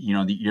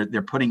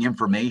they're putting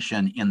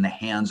information in the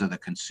hands of the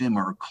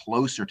consumer or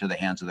closer to the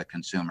hands of the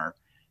consumer,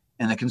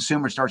 and the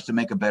consumer starts to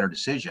make a better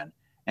decision.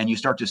 And you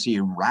start to see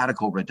a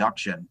radical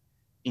reduction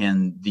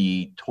in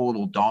the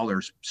total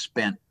dollars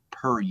spent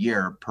per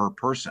year per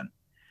person.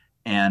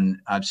 And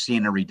I've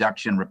seen a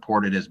reduction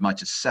reported as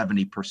much as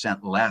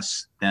 70%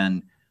 less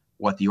than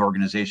what the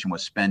organization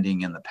was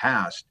spending in the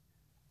past.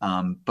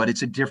 But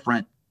it's a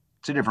different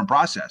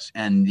process,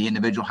 and the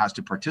individual has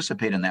to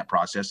participate in that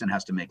process and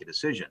has to make a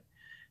decision.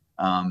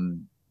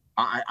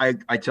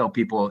 I tell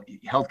people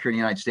healthcare in the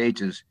United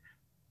States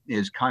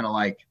is kind of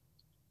like,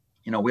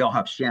 we all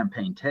have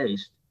champagne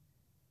taste,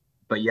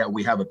 but yet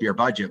we have a beer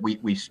budget.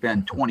 We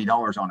spend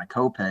 $20 on a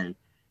copay,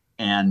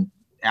 and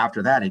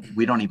after that,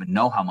 we don't even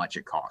know how much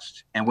it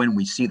costs. And when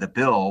we see the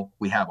bill,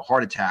 we have a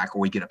heart attack or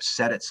we get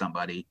upset at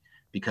somebody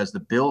because the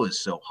bill is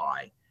so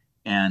high.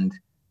 And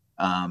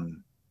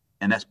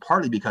that's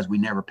partly because we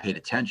never paid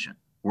attention.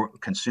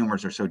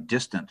 Consumers are so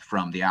distant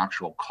from the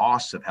actual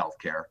costs of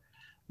healthcare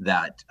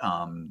that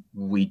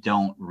we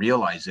don't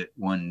realize it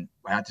when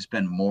I have to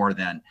spend more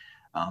than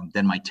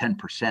my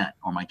 10%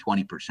 or my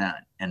 20%.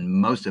 And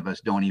most of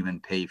us don't even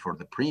pay for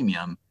the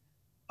premium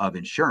of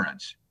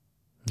insurance.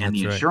 And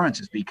the insurance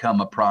has become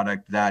a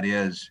product that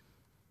is,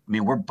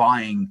 we're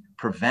buying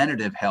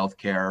preventative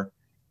healthcare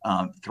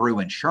through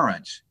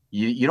insurance.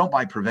 You don't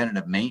buy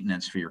preventative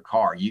maintenance for your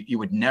car. You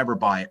would never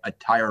buy a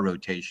tire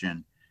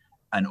rotation,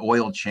 an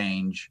oil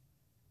change,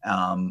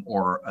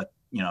 or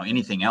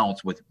anything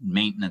else with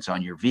maintenance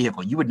on your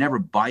vehicle. You would never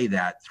buy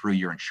that through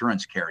your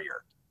insurance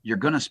carrier. You're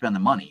going to spend the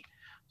money.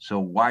 So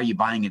why are you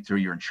buying it through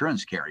your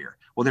insurance carrier?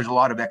 Well, there's a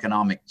lot of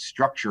economic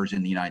structures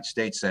in the United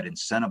States that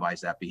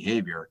incentivize that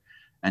behavior.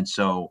 And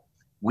so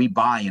we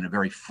buy in a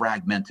very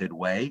fragmented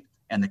way,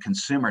 and the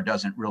consumer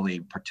doesn't really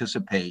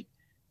participate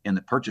in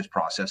the purchase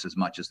process as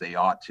much as they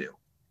ought to.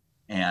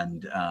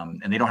 And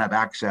they don't have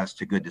access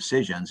to good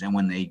decisions. And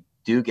when they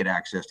do get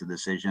access to the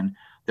decision,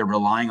 they're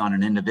relying on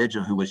an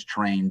individual who is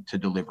trained to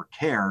deliver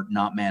care,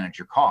 not manage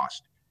your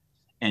cost.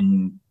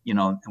 And,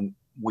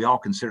 we all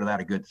consider that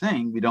a good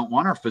thing. We don't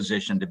want our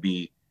physician to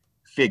be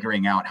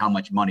figuring out how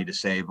much money to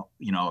save,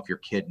 if your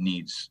kid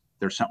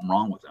there's something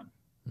wrong with them.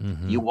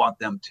 Mm-hmm. You want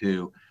them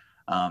to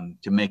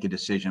make a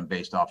decision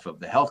based off of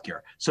the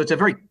healthcare. So it's a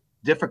very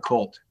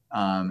difficult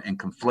and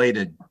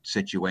conflated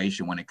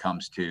situation when it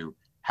comes to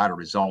how to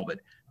resolve it.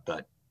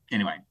 But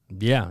anyway.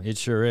 Yeah, it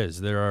sure is.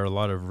 There are a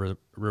lot of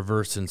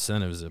reverse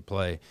incentives at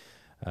play,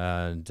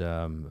 and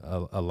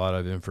a lot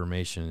of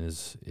information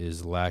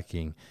is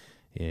lacking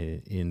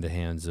in the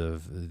hands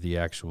of the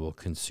actual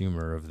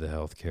consumer of the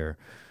healthcare.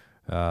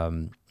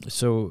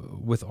 So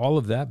with all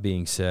of that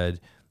being said,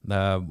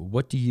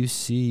 what do you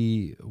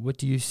see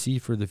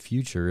for the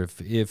future?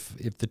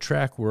 If the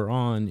track we're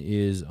on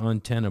is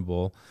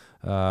untenable,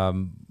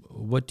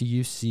 what do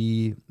you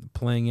see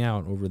playing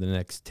out over the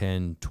next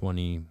 10,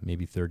 20,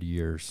 maybe 30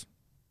 years?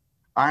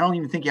 I don't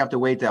even think you have to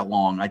wait that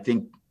long. I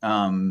think,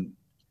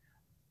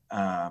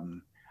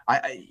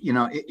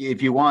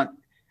 if you want,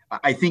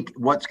 I think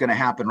what's going to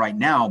happen right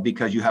now,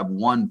 because you have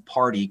one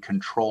party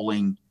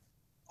controlling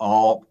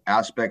all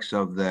aspects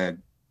of the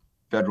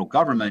federal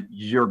government,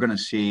 you're going to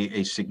see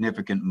a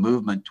significant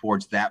movement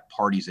towards that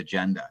party's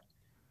agenda.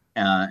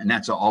 And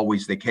that's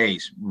always the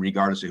case,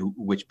 regardless of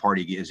which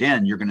party is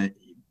in. You're going to,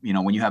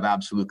 when you have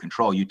absolute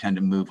control, you tend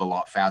to move a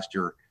lot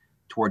faster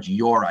towards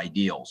your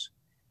ideals.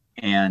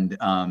 And,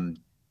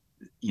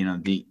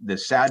 the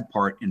sad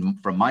part,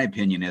 from my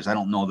opinion, is I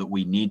don't know that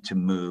we need to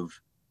move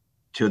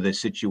to the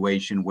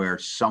situation where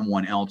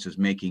someone else is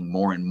making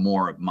more and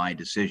more of my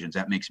decisions.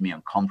 That makes me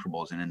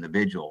uncomfortable as an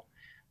individual.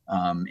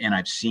 And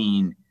I've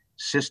seen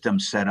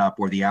systems set up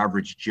where the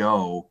average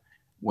Joe,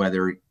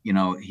 whether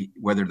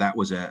that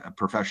was a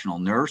professional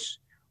nurse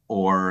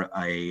or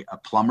a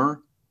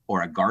plumber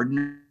or a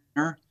gardener,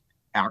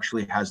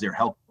 actually has their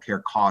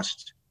healthcare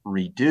costs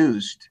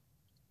reduced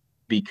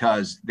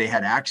because they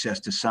had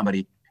access to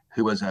somebody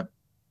who was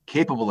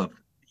capable of,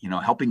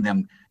 helping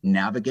them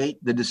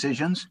navigate the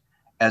decisions,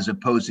 as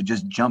opposed to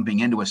just jumping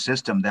into a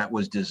system that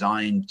was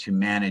designed to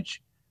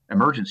manage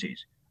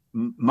emergencies.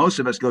 Most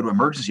of us go to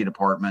emergency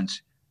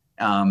departments,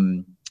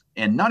 and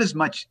not as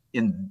much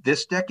in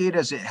this decade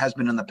as it has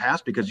been in the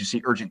past, because you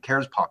see urgent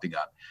cares popping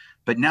up.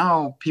 But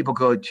now people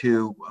go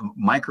to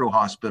micro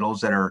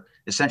hospitals that are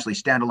essentially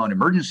standalone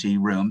emergency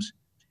rooms,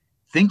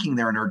 thinking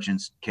they're an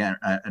urgent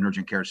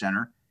care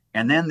center,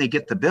 and then they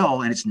get the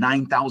bill and it's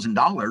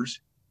 $9,000,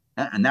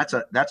 And that's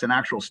an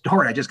actual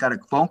story. I just got a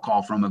phone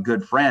call from a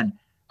good friend.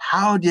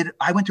 How did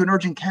I went to an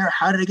urgent care?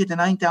 How did I get to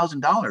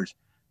 $9,000?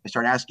 I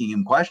start asking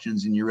him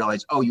questions, and you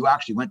realize, oh, you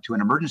actually went to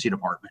an emergency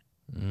department.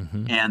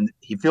 Mm-hmm. And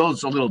he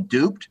feels a little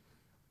duped.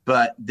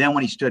 But then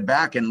when he stood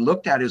back and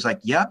looked at it, he was like,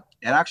 yep,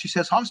 it actually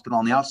says hospital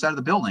on the outside of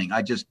the building.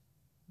 I just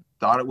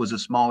thought it was a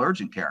small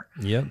urgent care.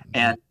 Yep.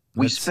 And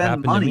we That's spend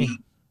happened money.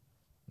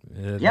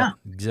 to me. Yeah.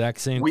 Exact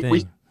same We,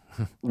 thing.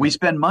 we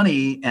spend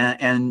money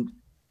and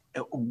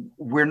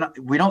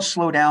we don't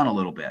slow down a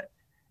little bit.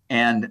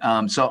 And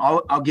so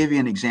I'll give you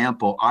an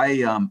example.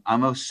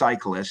 I'm a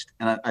cyclist,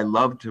 and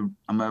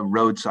I'm a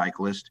road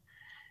cyclist.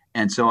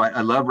 And so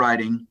I love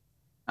riding.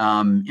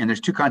 And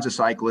there's two kinds of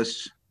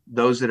cyclists,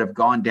 those that have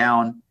gone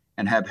down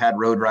and have had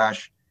road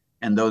rash,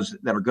 and those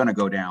that are going to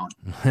go down.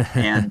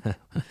 And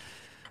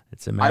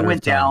it's a matter I went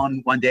of time.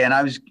 down one day, and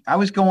I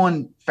was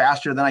going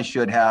faster than I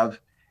should have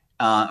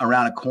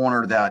around a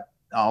corner that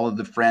all of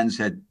the friends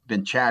had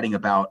been chatting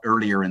about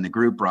earlier in the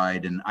group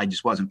ride, and I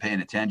just wasn't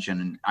paying attention.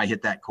 And I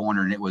hit that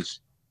corner, and it was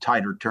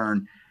tighter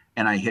turn,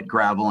 and I hit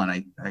gravel, and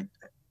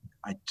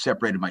I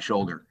separated my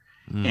shoulder.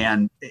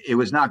 And it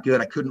was not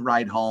good. I couldn't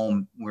ride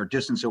home. We're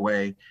distance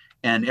away.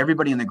 And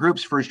everybody in the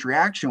group's first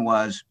reaction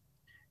was,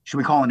 should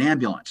we call an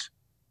ambulance?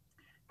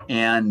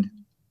 And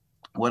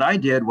what I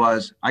did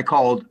was I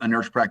called a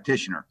nurse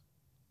practitioner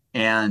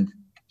and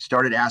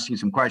started asking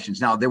some questions.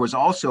 Now, there was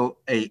also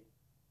I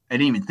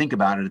didn't even think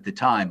about it at the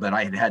time, but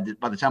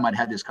by the time I'd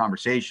had this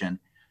conversation,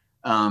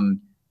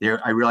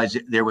 I realized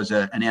there was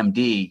an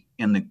MD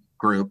in the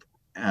group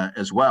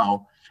as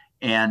well.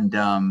 And,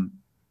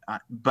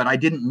 but I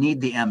didn't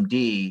need the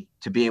MD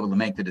to be able to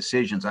make the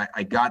decisions.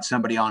 I got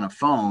somebody on a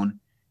phone,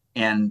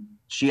 and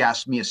she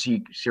asked me a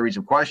series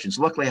of questions.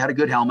 Luckily, I had a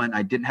good helmet.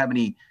 I didn't have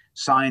any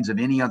signs of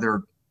any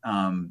other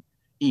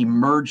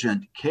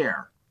emergent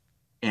care.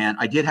 And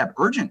I did have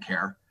urgent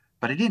care,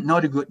 but I didn't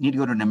need to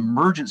go to an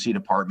emergency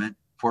department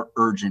for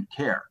urgent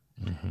care.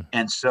 Mm-hmm.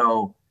 And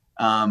so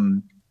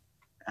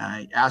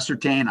I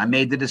ascertained, I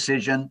made the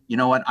decision, you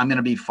know what, I'm going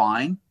to be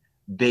fine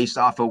based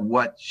off of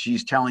what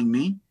she's telling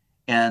me.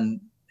 And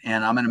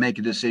I'm going to make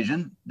a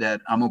decision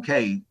that I'm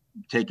okay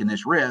taking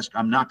this risk.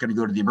 I'm not going to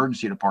go to the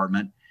emergency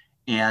department.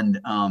 And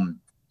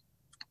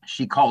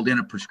she called in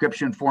a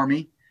prescription for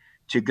me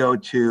to go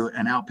to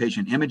an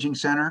outpatient imaging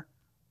center,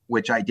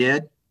 which I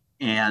did.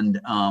 And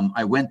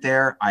I went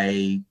there.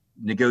 I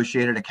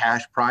negotiated a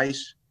cash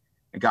price.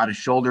 I got a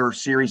shoulder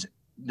series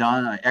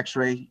done, an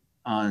x-ray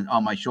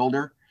on my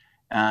shoulder.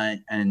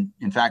 And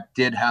in fact,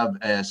 did have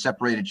a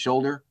separated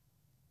shoulder,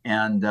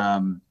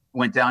 and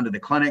went down to the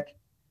clinic.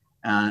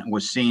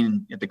 Was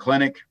seen at the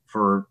clinic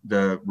for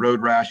the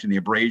road rash and the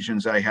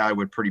abrasions that I had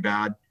were pretty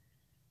bad.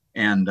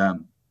 And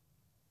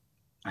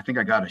I think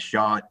I got a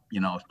shot,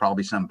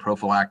 probably some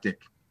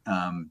prophylactic,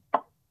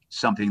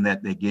 something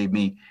that they gave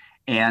me.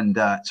 And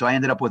so I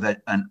ended up with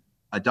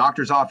a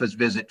doctor's office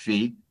visit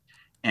fee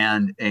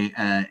and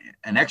an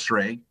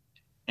x-ray.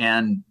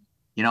 And,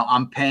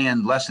 I'm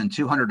paying less than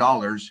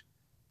 $200.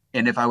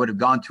 And if I would have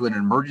gone to an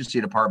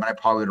emergency department, I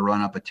probably would have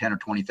run up a $10,000 or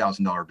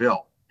 $20,000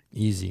 bill.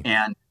 Easy.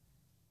 And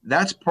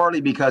that's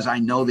partly because I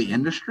know the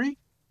industry,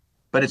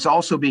 but it's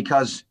also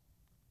because,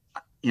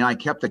 I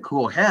kept a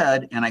cool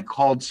head, and I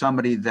called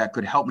somebody that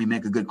could help me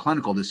make a good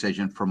clinical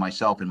decision for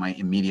myself in my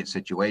immediate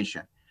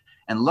situation.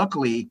 And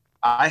luckily,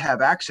 I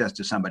have access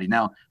to somebody.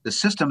 Now, the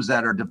systems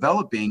that are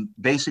developing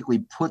basically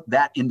put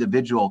that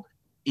individual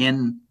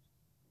in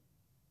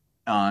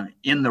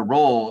the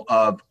role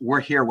of, we're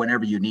here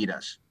whenever you need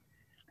us.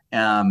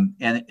 And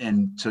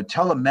so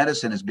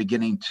telemedicine is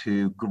beginning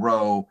to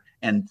grow.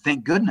 And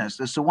thank goodness,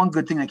 that's the one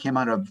good thing that came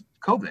out of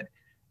COVID.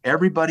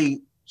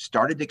 Everybody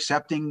started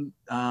accepting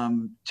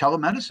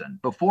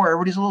telemedicine. Before,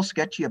 everybody's a little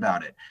sketchy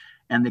about it.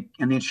 And the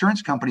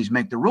insurance companies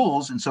make the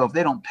rules. And so if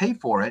they don't pay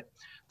for it,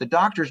 the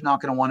doctor's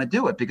not going to want to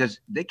do it, because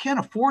they can't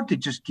afford to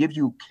just give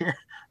you care,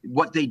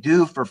 what they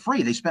do for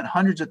free. They spent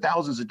hundreds of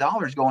thousands of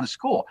dollars going to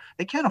school.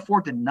 They can't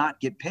afford to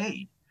not get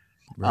paid.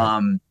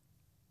 Right.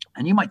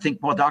 And you might think,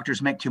 well, doctors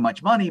make too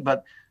much money,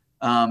 but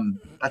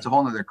that's a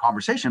whole other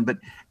conversation. But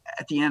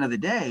at the end of the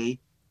day,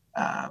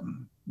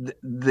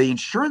 the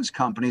insurance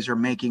companies are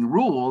making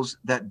rules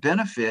that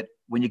benefit,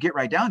 when you get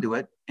right down to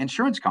it,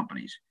 insurance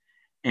companies.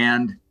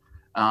 And,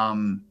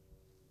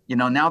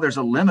 now there's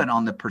a limit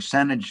on the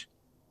percentage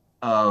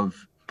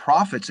of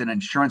profits an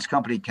insurance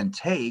company can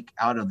take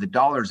out of the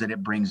dollars that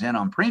it brings in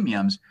on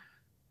premiums.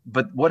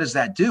 But what does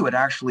that do? It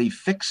actually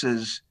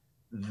fixes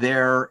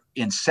their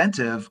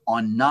incentive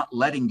on not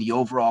letting the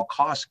overall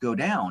cost go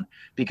down.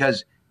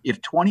 Because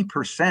if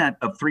 20%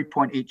 of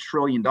 $3.8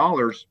 trillion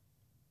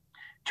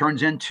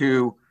turns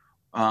into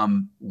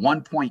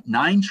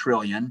 1.9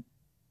 trillion,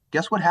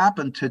 guess what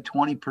happened to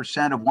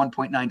 20% of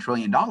 $1.9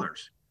 trillion?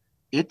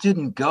 It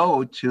didn't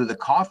go to the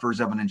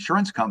coffers of an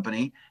insurance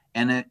company,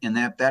 and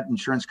that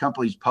insurance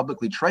company is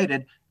publicly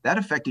traded. That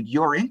affected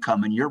your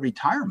income and your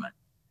retirement.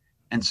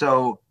 And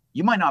so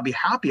you might not be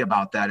happy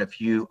about that if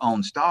you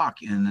own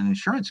stock in an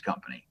insurance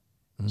company.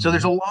 Mm-hmm. So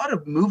there's a lot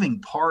of moving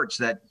parts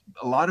I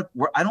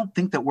don't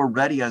think that we're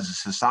ready as a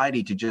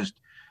society to just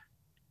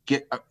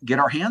get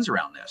our hands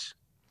around this.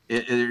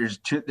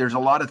 There's a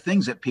lot of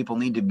things that people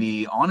need to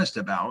be honest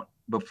about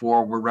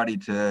before we're ready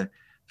to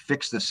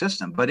fix the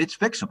system, but it's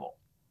fixable.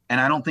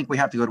 And I don't think we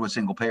have to go to a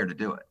single payer to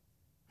do it.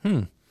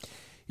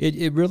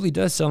 It really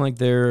does sound like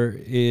there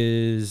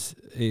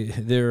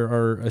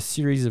are a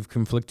series of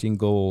conflicting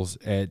goals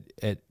at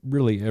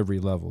really every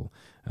level.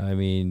 I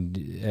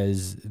mean,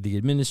 as the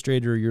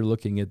administrator, you're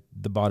looking at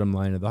the bottom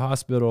line of the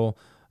hospital.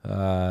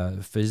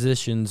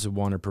 Physicians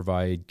want to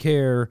provide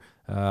care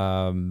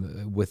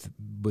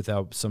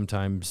without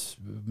sometimes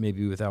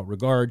maybe without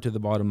regard to the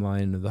bottom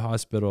line of the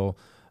hospital.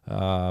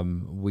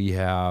 We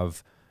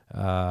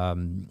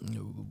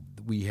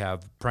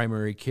have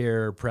primary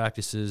care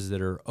practices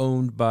that are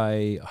owned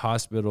by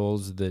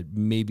hospitals that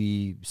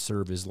maybe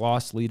serve as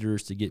loss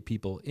leaders to get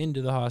people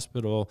into the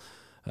hospital.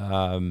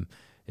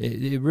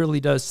 It really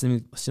does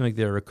seem like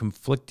there are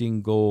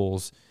conflicting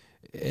goals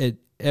at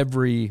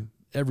every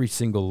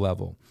single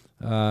level.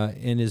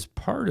 And as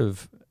part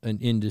of an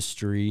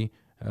industry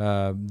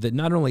that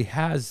not only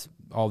has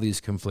all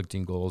these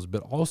conflicting goals,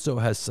 but also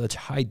has such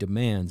high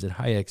demands and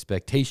high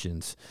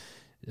expectations,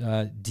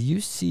 do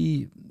you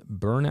see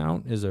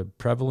burnout as a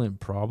prevalent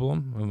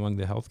problem among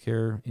the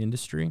healthcare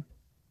industry?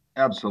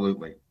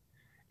 Absolutely.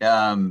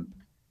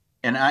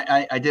 And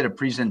I did a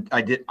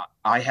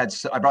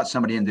I brought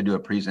somebody in to do a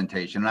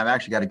presentation, and I've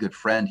actually got a good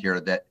friend here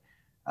that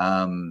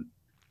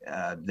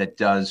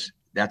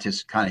that's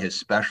his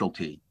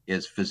specialty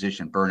is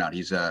physician burnout.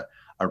 He's a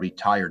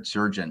retired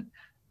surgeon,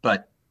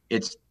 but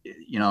it's,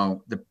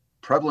 the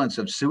prevalence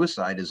of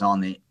suicide is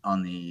on the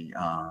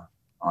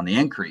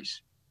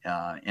increase.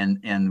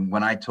 And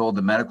when I told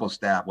the medical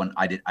staff,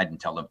 I didn't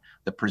tell them,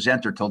 the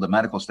presenter told the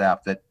medical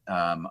staff that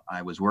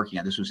I was working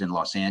at, this was in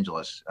Los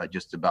Angeles,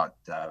 just about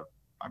 5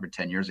 or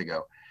 10 years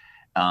ago,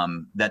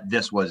 that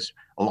this was,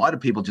 a lot of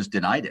people just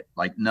denied it.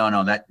 Like,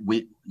 no, that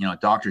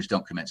doctors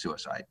don't commit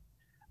suicide.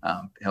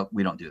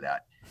 We don't do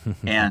that.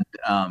 And,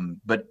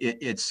 but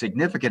it's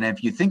significant. And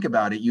if you think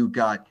about it, you've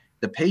got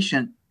the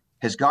patient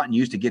has gotten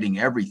used to getting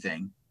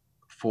everything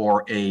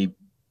for a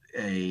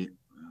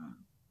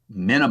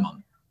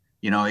minimum.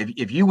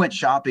 If you went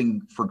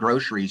shopping for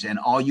groceries and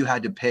all you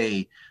had to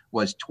pay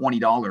was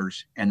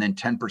 $20 and then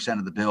 10%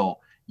 of the bill,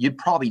 you'd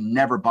probably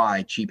never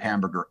buy cheap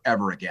hamburger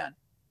ever again,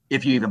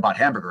 if you even bought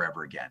hamburger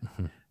ever again.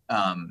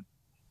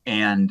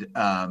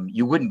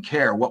 You wouldn't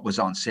care what was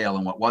on sale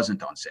and what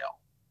wasn't on sale.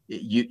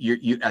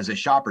 You as a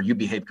shopper, you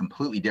behave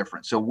completely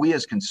different. So we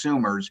as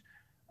consumers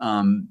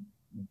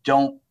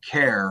don't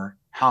care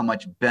how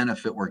much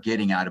benefit we're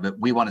getting out of it.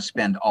 We want to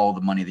spend all the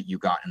money that you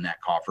got in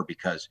that coffer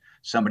because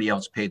somebody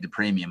else paid the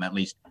premium. At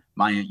least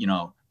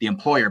the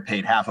employer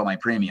paid half of my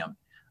premium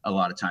a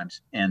lot of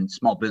times, and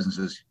small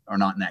businesses are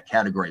not in that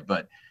category.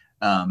 But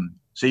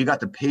so you got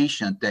the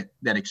patient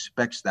that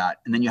expects that.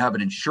 And then you have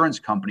an insurance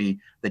company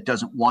that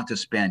doesn't want to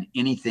spend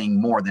anything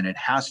more than it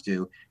has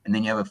to. And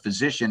then you have a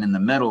physician in the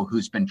middle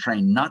who's been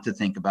trained not to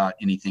think about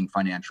anything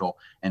financial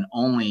and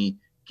only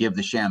give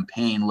the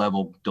champagne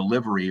level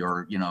delivery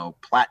or,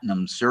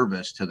 platinum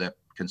service to the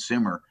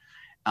consumer.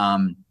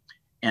 And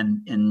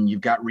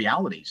you've got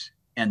realities.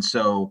 And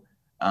so,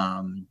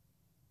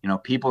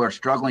 people are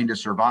struggling to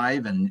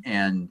survive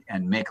and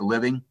make a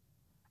living.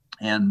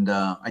 And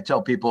I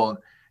tell people,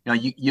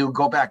 you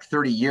go back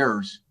 30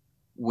 years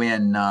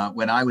when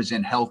I was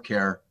in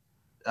healthcare,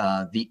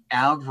 the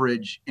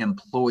average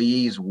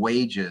employee's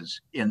wages,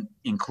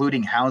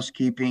 including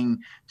housekeeping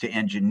to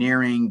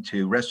engineering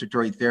to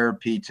respiratory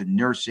therapy to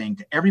nursing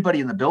to everybody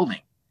in the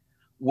building,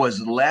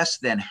 was less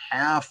than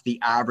half the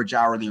average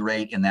hourly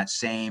rate in that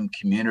same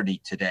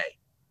community today.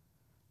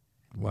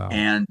 Wow.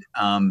 And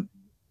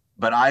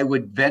but I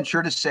would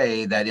venture to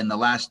say that in the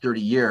last 30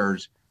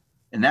 years,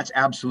 and that's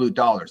absolute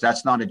dollars,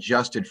 that's not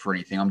adjusted for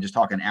anything, I'm just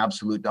talking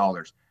absolute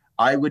dollars,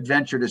 I would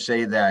venture to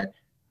say that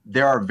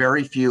there are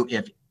very few,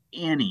 if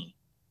any,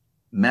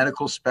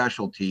 medical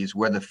specialties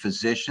where the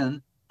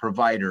physician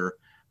provider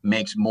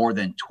makes more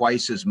than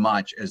twice as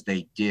much as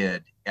they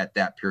did at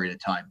that period of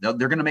time. They're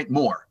going to make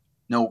more,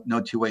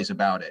 no two ways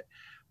about it.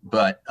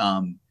 But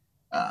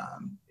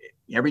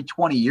every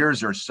 20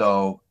 years or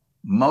so,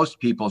 most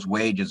people's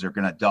wages are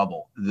going to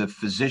double. The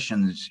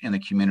physicians in the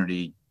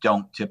community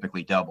don't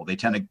typically double. They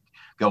tend to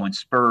go in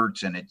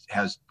spurts, and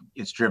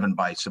it's driven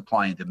by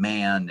supply and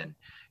demand. And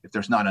if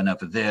there's not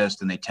enough of this,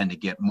 then they tend to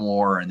get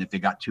more. And if they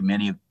got too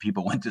many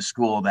people went to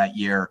school that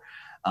year,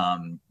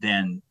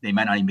 then they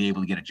might not even be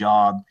able to get a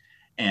job.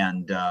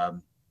 And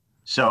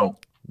so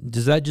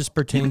does that just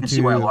pertain you can to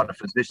see why a lot of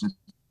physicians?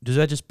 Does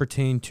that just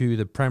pertain to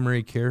the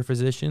primary care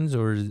physicians,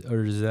 or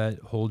does that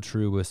hold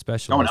true with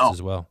specialists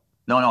as well?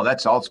 No,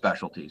 that's all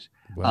specialties.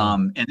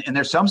 Wow. And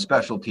there's some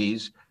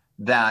specialties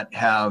that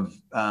have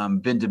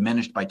been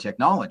diminished by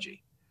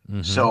technology.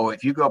 Mm-hmm. So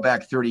if you go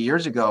back 30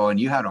 years ago and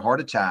you had a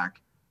heart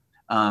attack,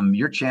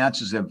 your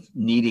chances of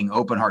needing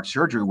open heart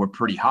surgery were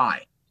pretty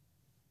high.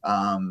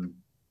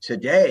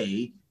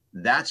 Today,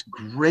 that's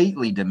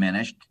greatly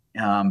diminished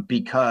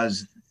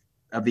because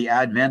of the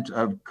advent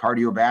of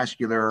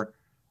cardiovascular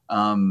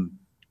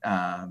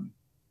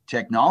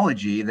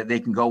technology that they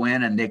can go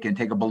in and they can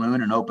take a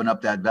balloon and open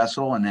up that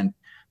vessel and then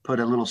put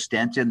a little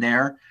stent in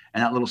there,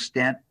 and that little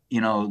stent,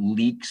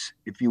 leaks,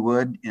 if you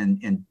would,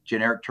 in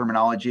generic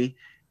terminology.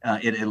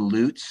 It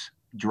elutes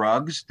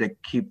drugs that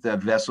keep the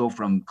vessel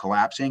from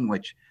collapsing,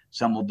 which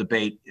some will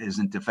debate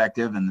isn't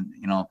effective. And,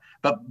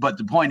 but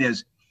the point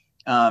is,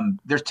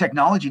 there's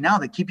technology now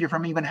that keep you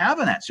from even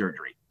having that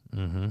surgery.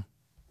 Mm-hmm.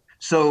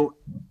 So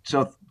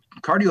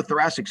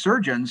cardiothoracic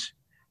surgeons,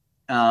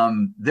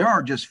 there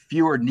are just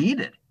fewer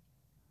needed.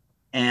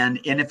 And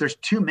if there's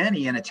too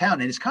many in a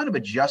town, and it's kind of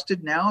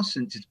adjusted now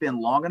since it's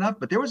been long enough,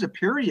 but there was a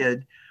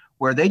period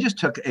where they just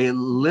took a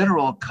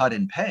literal cut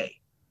in pay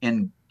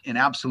in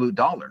absolute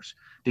dollars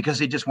because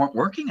they just weren't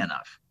working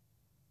enough.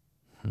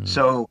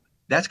 So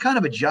that's kind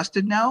of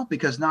adjusted now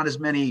because not as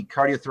many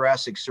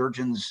cardiothoracic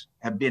surgeons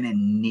have been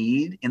in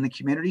need in the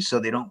community. So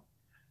they don't,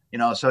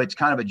 so it's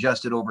kind of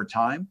adjusted over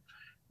time.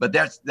 But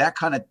that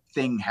kind of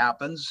thing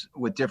happens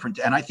with different,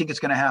 and I think it's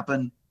going to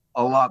happen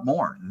a lot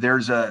more.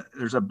 There's a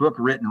book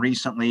written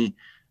recently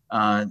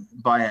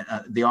by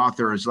the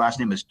author. His last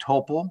name is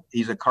Topol.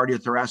 He's a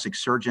cardiothoracic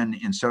surgeon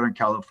in Southern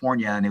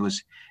California, and he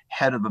was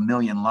head of a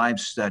Million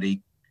Lives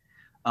study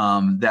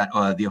that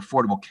the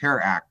Affordable Care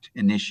Act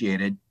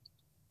initiated.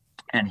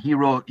 And he's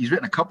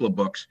written a couple of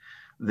books.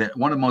 That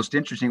one of the most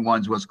interesting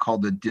ones was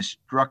called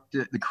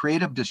The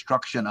Creative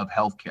Destruction of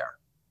Healthcare.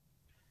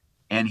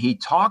 And he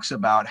talks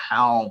about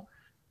how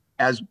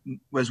as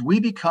we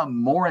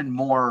become more and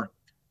more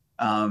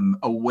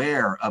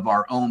aware of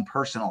our own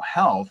personal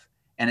health,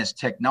 and as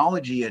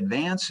technology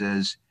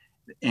advances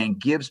and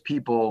gives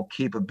people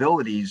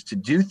capabilities to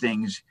do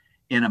things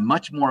in a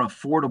much more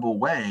affordable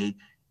way,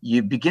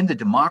 you begin to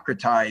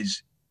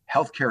democratize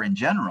healthcare in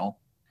general,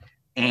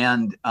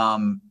 and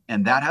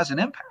that has an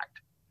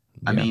impact.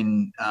 Yeah. I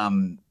mean,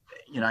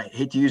 I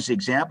hate to use the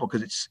example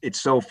because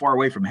it's so far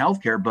away from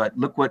healthcare, but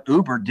look what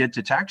Uber did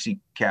to taxi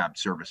cab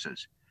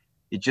services.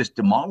 It just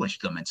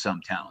demolished them in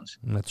some towns.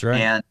 That's right.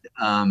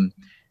 And,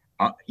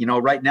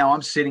 right now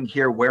I'm sitting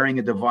here wearing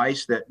a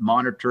device that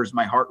monitors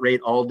my heart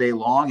rate all day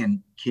long and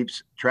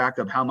keeps track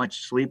of how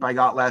much sleep I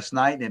got last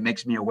night. And it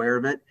makes me aware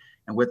of it.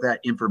 And with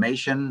that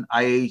information,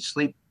 I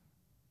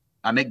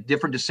make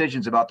different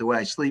decisions about the way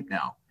I sleep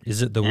now.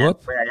 Is it the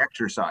Whoop? The way I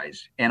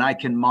exercise. And I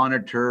can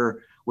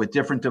monitor with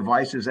different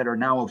devices that are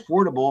now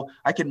affordable.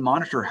 I can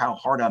monitor how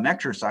hard I'm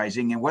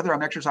exercising and whether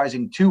I'm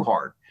exercising too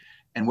hard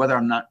and whether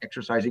I'm not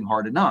exercising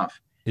hard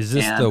enough. Is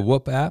this the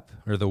Whoop app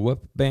or the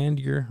Whoop band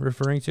you're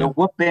referring to? The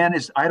Whoop band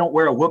I don't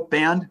wear a Whoop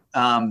band.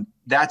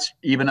 That's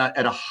even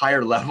at a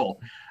higher level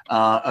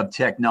of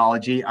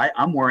technology.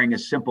 I'm wearing a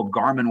simple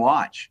Garmin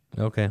watch.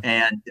 Okay.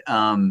 And,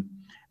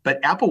 but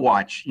Apple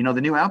Watch,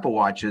 the new Apple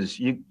Watches,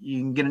 you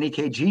can get an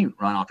EKG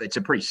run off. It's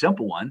a pretty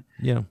simple one.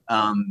 Yeah.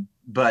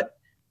 But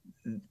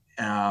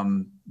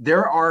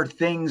there are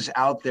things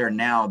out there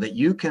now that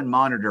you can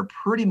monitor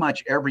pretty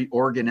much every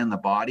organ in the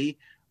body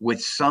with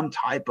some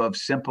type of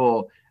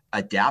simple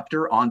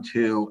adapter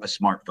onto a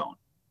smartphone.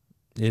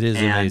 It is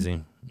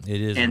amazing. It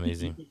is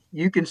amazing.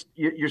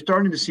 You're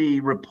starting to see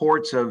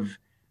reports of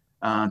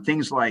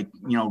things like,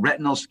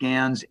 retinal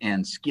scans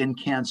and skin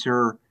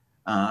cancer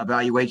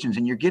evaluations,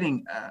 and you're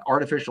getting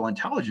artificial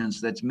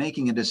intelligence that's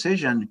making a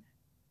decision.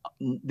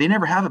 They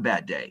never have a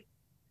bad day,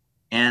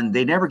 and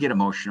they never get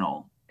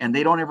emotional, and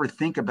they don't ever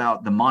think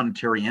about the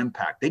monetary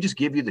impact. They just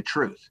give you the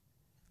truth.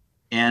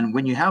 And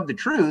when you have the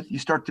truth, you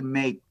start to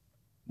make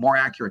more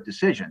accurate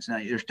decisions. Now,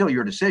 it's still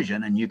your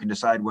decision, and you can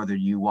decide whether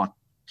you want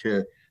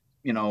to,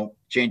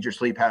 change your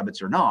sleep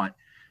habits or not,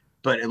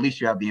 but at least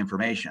you have the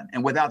information.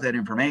 And without that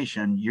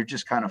information, you're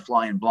just kind of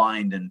flying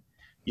blind. And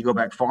you go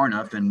back far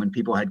enough, and when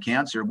people had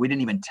cancer, we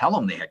didn't even tell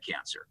them they had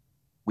cancer.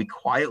 We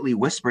quietly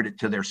whispered it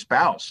to their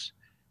spouse,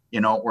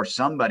 or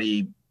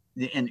somebody,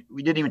 and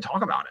we didn't even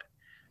talk about it.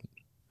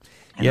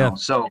 You know?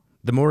 So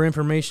the more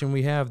information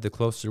we have, the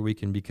closer we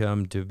can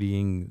become to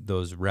being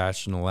those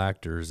rational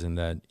actors in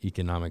that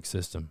economic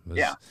system.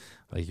 Yeah.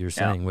 Like you're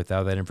saying,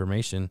 without that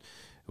information,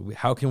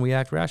 how can we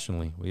act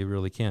rationally? We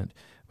really can't.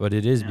 But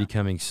it is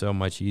becoming so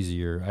much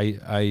easier.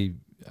 I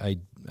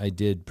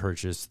did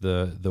purchase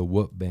the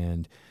Whoop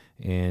band,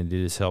 and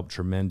it has helped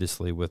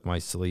tremendously with my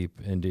sleep.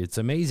 And it's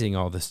amazing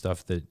all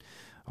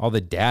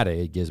the data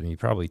it gives me,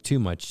 probably too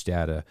much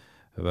data.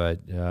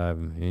 But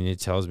and it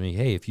tells me,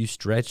 hey, if you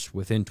stretch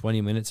within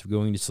 20 minutes of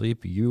going to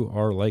sleep, you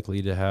are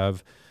likely to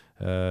have,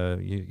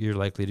 you're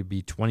likely to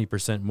be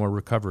 20% more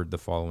recovered the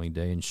following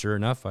day. And sure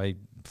enough, I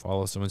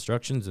follow some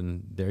instructions,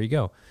 and there you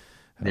go.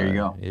 There you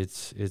go.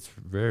 It's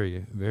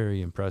very,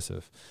 very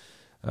impressive.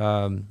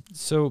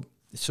 So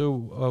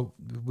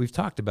we've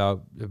talked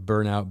about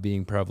burnout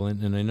being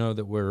prevalent, and I know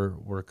that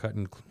we're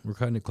cutting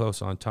it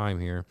close on time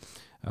here.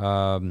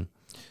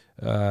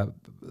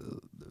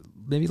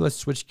 Maybe let's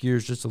switch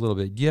gears just a little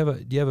bit. Do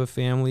you have a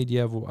family? Do you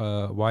have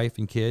a wife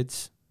and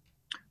kids?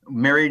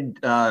 Married.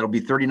 It'll be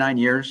 39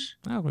 years.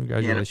 Oh,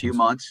 congratulations! In a few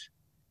months.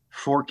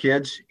 4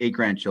 kids, 8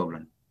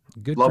 grandchildren.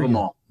 Good. Love for them you.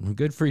 all.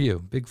 Good for you.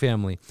 Big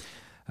family.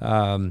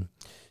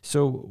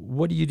 So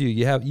what do?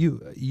 You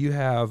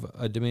have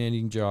a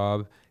demanding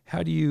job.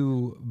 how do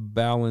you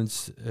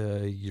balance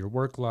your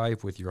work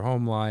life with your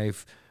home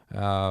life,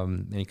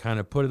 and kind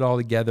of put it all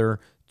together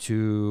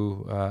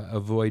to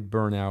avoid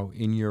burnout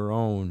in your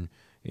own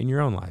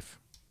life?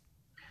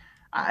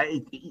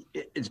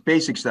 It's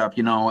basic stuff,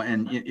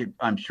 and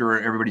I'm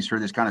sure everybody's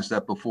heard this kind of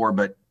stuff before.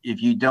 But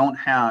if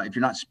you're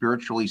not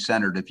spiritually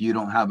centered, if you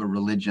don't have a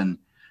religion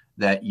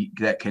that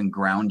can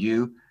ground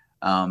you,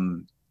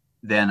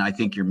 then I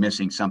think you're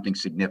missing something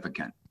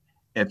significant.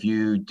 If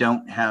you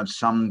don't have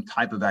some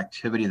type of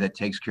activity that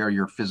takes care of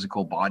your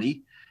physical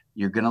body,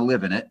 you're going to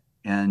live in it,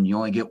 and you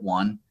only get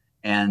one.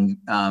 And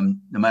no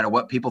matter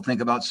what people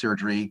think about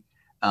surgery,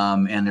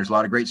 and there's a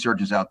lot of great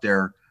surgeons out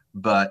there,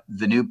 but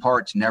the new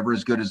part's never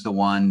as good as the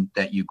one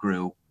that you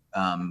grew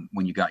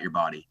when you got your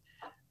body,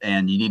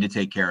 and you need to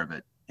take care of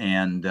it.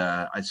 And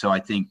so I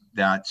think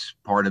that's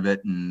part of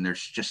it. And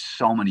there's just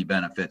so many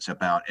benefits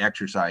about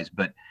exercise.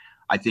 But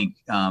I think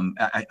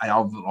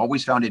I've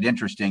always found it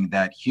interesting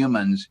that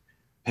humans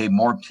pay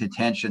more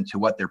attention to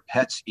what their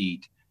pets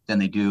eat than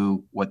they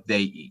do what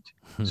they eat.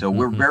 So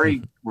we're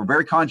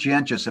very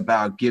conscientious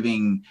about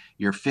giving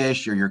your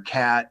fish or your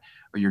cat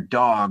or your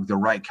dog the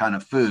right kind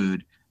of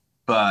food,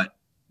 but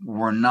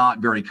we're not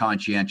very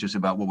conscientious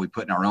about what we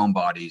put in our own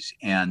bodies.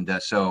 And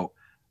so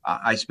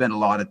I spend a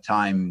lot of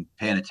time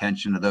paying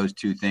attention to those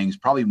two things,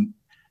 probably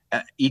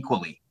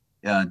equally.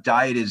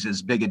 Diet is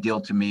as big a deal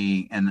to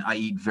me, and I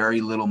eat very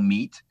little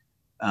meat.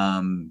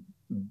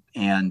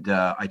 And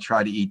I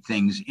try to eat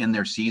things in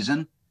their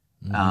season.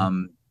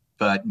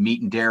 But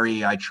meat and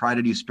dairy, I try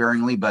to do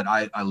sparingly, but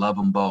I love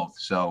them both.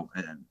 So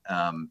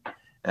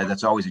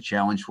that's always a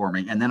challenge for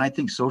me. And then I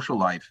think social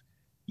life.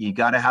 You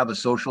got to have a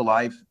social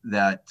life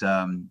that,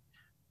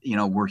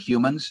 we're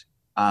humans.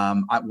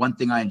 One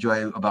thing I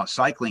enjoy about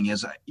cycling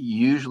is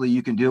usually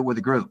you can do it with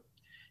a group.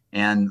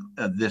 And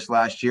this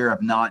last year,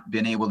 I've not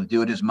been able to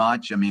do it as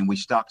much. I mean, we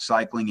stopped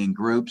cycling in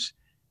groups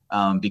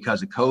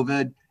because of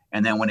COVID.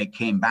 And then when it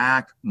came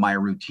back, my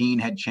routine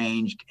had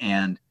changed.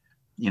 And,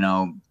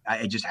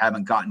 I just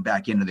haven't gotten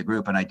back into the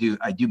group. And I do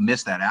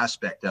miss that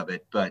aspect of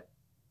it. But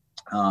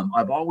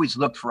I've always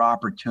looked for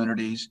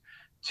opportunities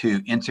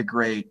to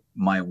integrate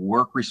my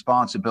work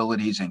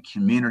responsibilities and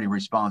community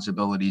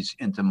responsibilities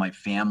into my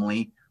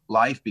family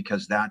life,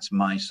 because that's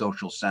my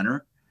social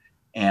center.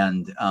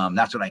 And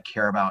that's what I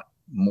care about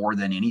more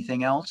than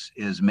anything else,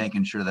 is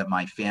making sure that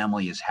my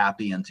family is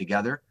happy and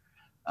together.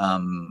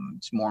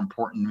 It's more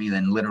important to me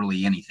than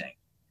literally anything.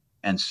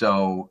 And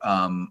so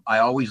I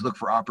always look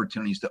for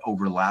opportunities to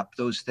overlap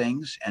those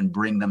things and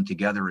bring them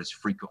together as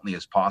frequently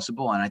as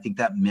possible. And I think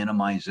that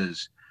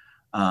minimizes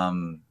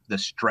the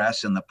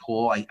stress and the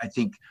pull. I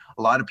think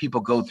a lot of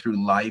people go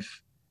through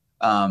life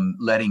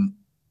letting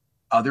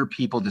other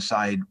people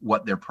decide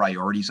what their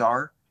priorities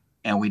are,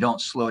 and we don't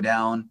slow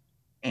down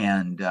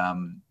and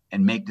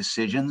make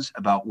decisions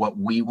about what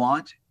we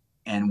want,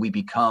 and we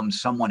become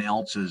someone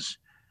else's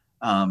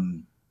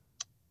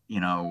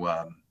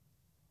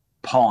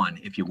pawn,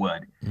 if you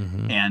would.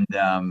 And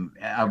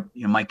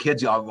my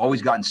kids, I've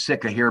always gotten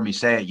sick of hearing me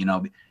say it.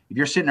 If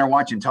you're sitting there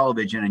watching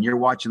television and you're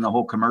watching the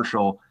whole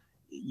commercial,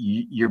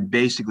 you're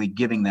basically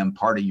giving them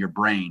part of your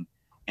brain,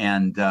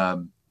 and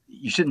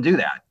you shouldn't do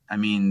that. I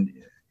mean,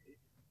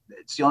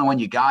 it's the only one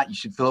you got. You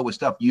should fill it with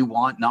stuff you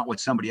want, not what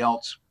somebody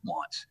else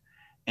wants.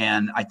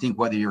 And I think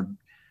whether you're,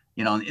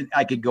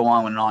 I could go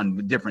on and on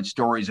with different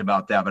stories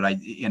about that, but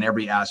in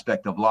every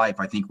aspect of life,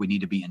 I think we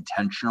need to be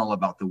intentional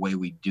about the way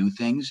we do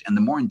things. And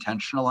the more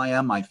intentional I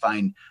am, I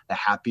find the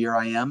happier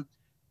I am.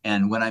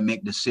 And when I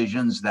make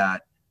decisions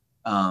that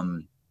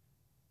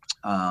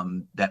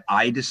that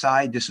I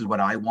decide this is what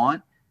I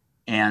want,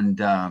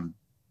 and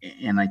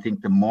I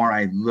think the more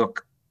I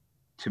look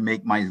to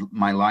make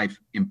my life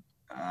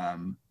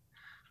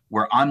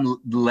where I'm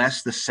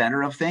less the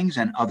center of things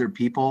and other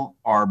people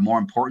are more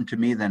important to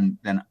me than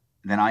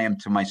I am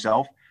to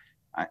myself,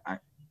 I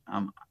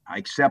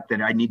accept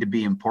that I need to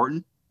be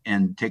important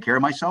and take care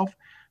of myself.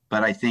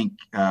 But I think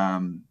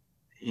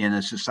in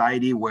a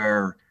society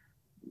where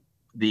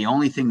the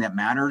only thing that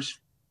matters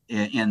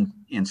in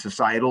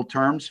societal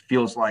terms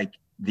feels like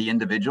the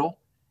individual,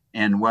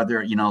 and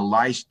whether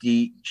lie,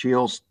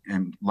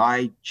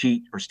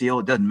 cheat, or steal,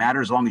 it doesn't matter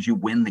as long as you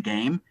win the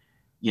game.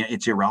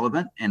 It's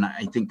irrelevant, and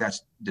I think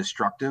that's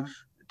destructive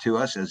to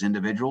us as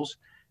individuals.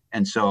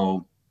 And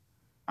so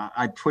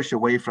I push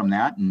away from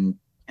that and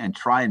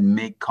try and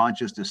make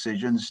conscious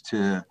decisions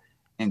to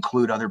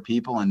include other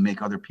people and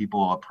make other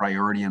people a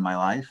priority in my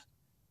life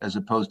as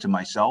opposed to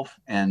myself.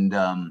 And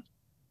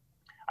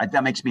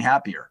that makes me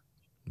happier.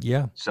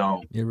 Yeah,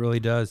 so it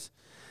really does.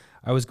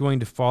 I was going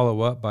to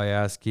follow up by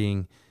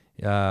asking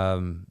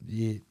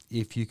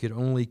if you could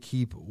only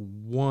keep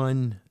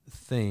one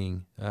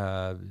thing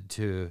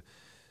to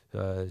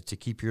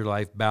keep your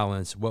life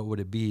balanced, what would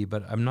it be?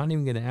 But I'm not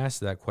even going to ask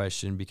that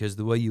question, because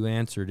the way you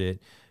answered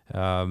it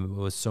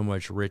was so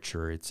much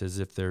richer. It's as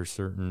if there's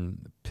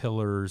certain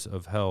pillars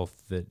of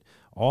health that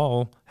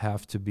all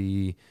have to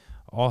be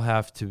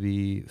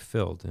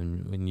filled.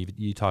 And when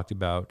you talked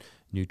about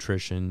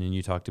nutrition, and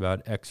you talked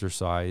about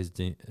exercise,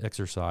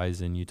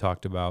 and you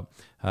talked about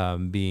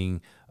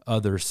being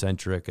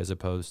other-centric as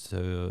opposed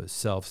to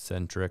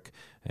self-centric,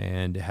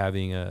 and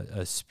having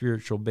a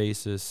spiritual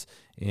basis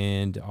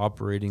and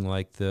operating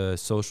like the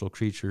social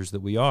creatures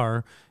that we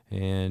are,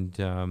 and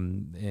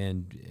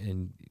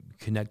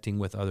connecting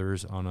with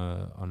others on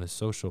a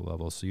social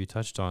level. So you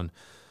touched on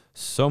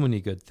so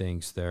many good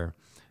things there.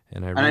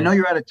 And I know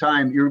you're out of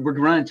time. We're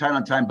running tight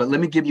on time, but let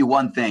me give you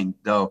one thing,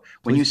 though.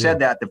 When you said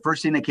that, the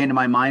first thing that came to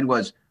my mind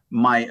was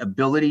my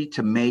ability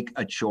to make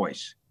a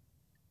choice.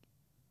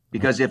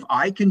 Because if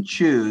I can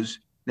choose,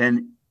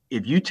 then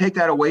if you take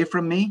that away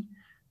from me,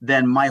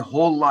 then my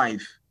whole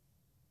life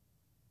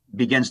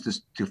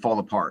begins to fall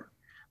apart.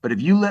 But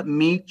if you let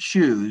me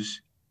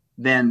choose,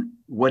 then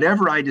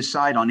whatever I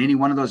decide on any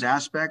one of those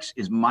aspects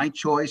is my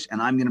choice,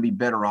 and I'm going to be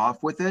better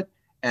off with it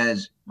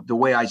as the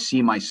way I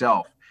see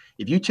myself.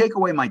 If you take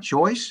away my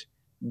choice,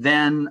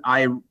 then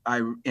I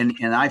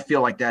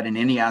feel like that in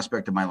any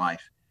aspect of my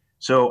life.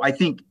 So I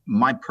think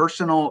my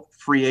personal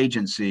free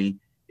agency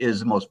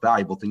is the most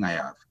valuable thing I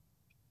have.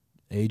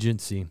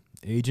 Agency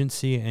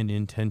and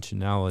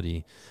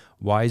intentionality,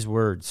 wise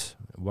words,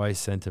 wise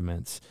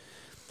sentiments.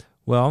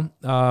 Well,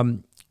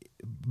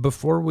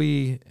 before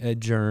we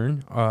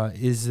adjourn,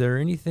 is there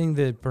anything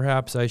that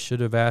perhaps I should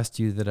have asked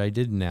you that I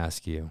didn't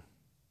ask you?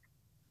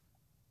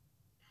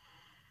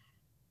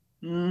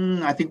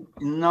 I think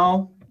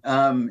no.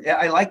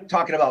 I like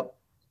talking about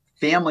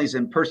families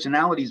and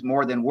personalities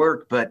more than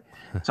work, but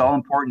it's all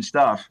important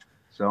stuff.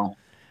 So,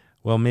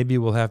 well, maybe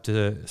we'll have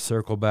to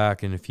circle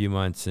back in a few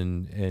months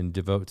and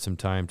devote some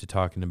time to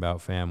talking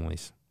about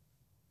families.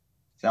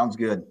 Sounds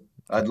good.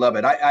 I'd love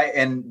it.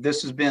 And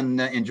this has been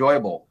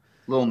enjoyable.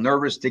 A little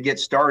nervous to get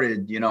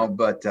started,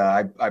 but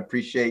I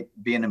appreciate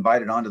being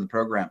invited onto the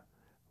program.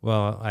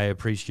 Well, I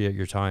appreciate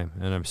your time,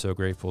 and I'm so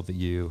grateful that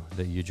you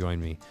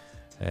joined me.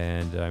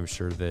 And I'm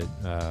sure that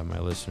my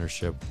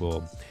listenership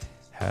will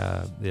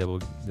they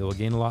will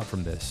gain a lot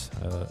from this.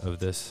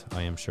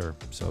 I am sure.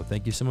 So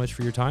thank you so much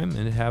for your time,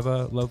 and have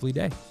a lovely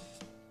day.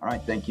 All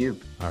right, thank you.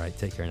 All right,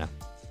 take care now.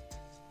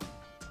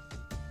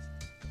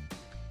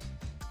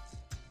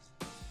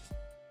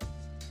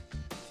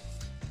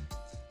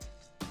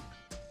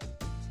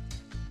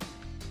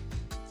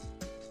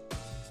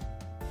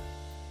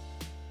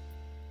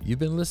 You've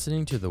been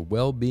listening to the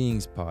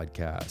Well-Beings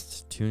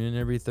Podcast. Tune in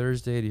every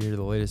Thursday to hear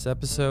the latest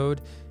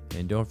episode.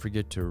 And don't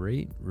forget to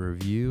rate,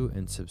 review,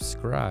 and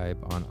subscribe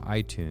on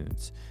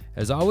iTunes.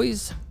 As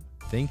always,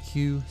 thank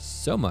you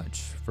so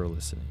much for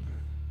listening.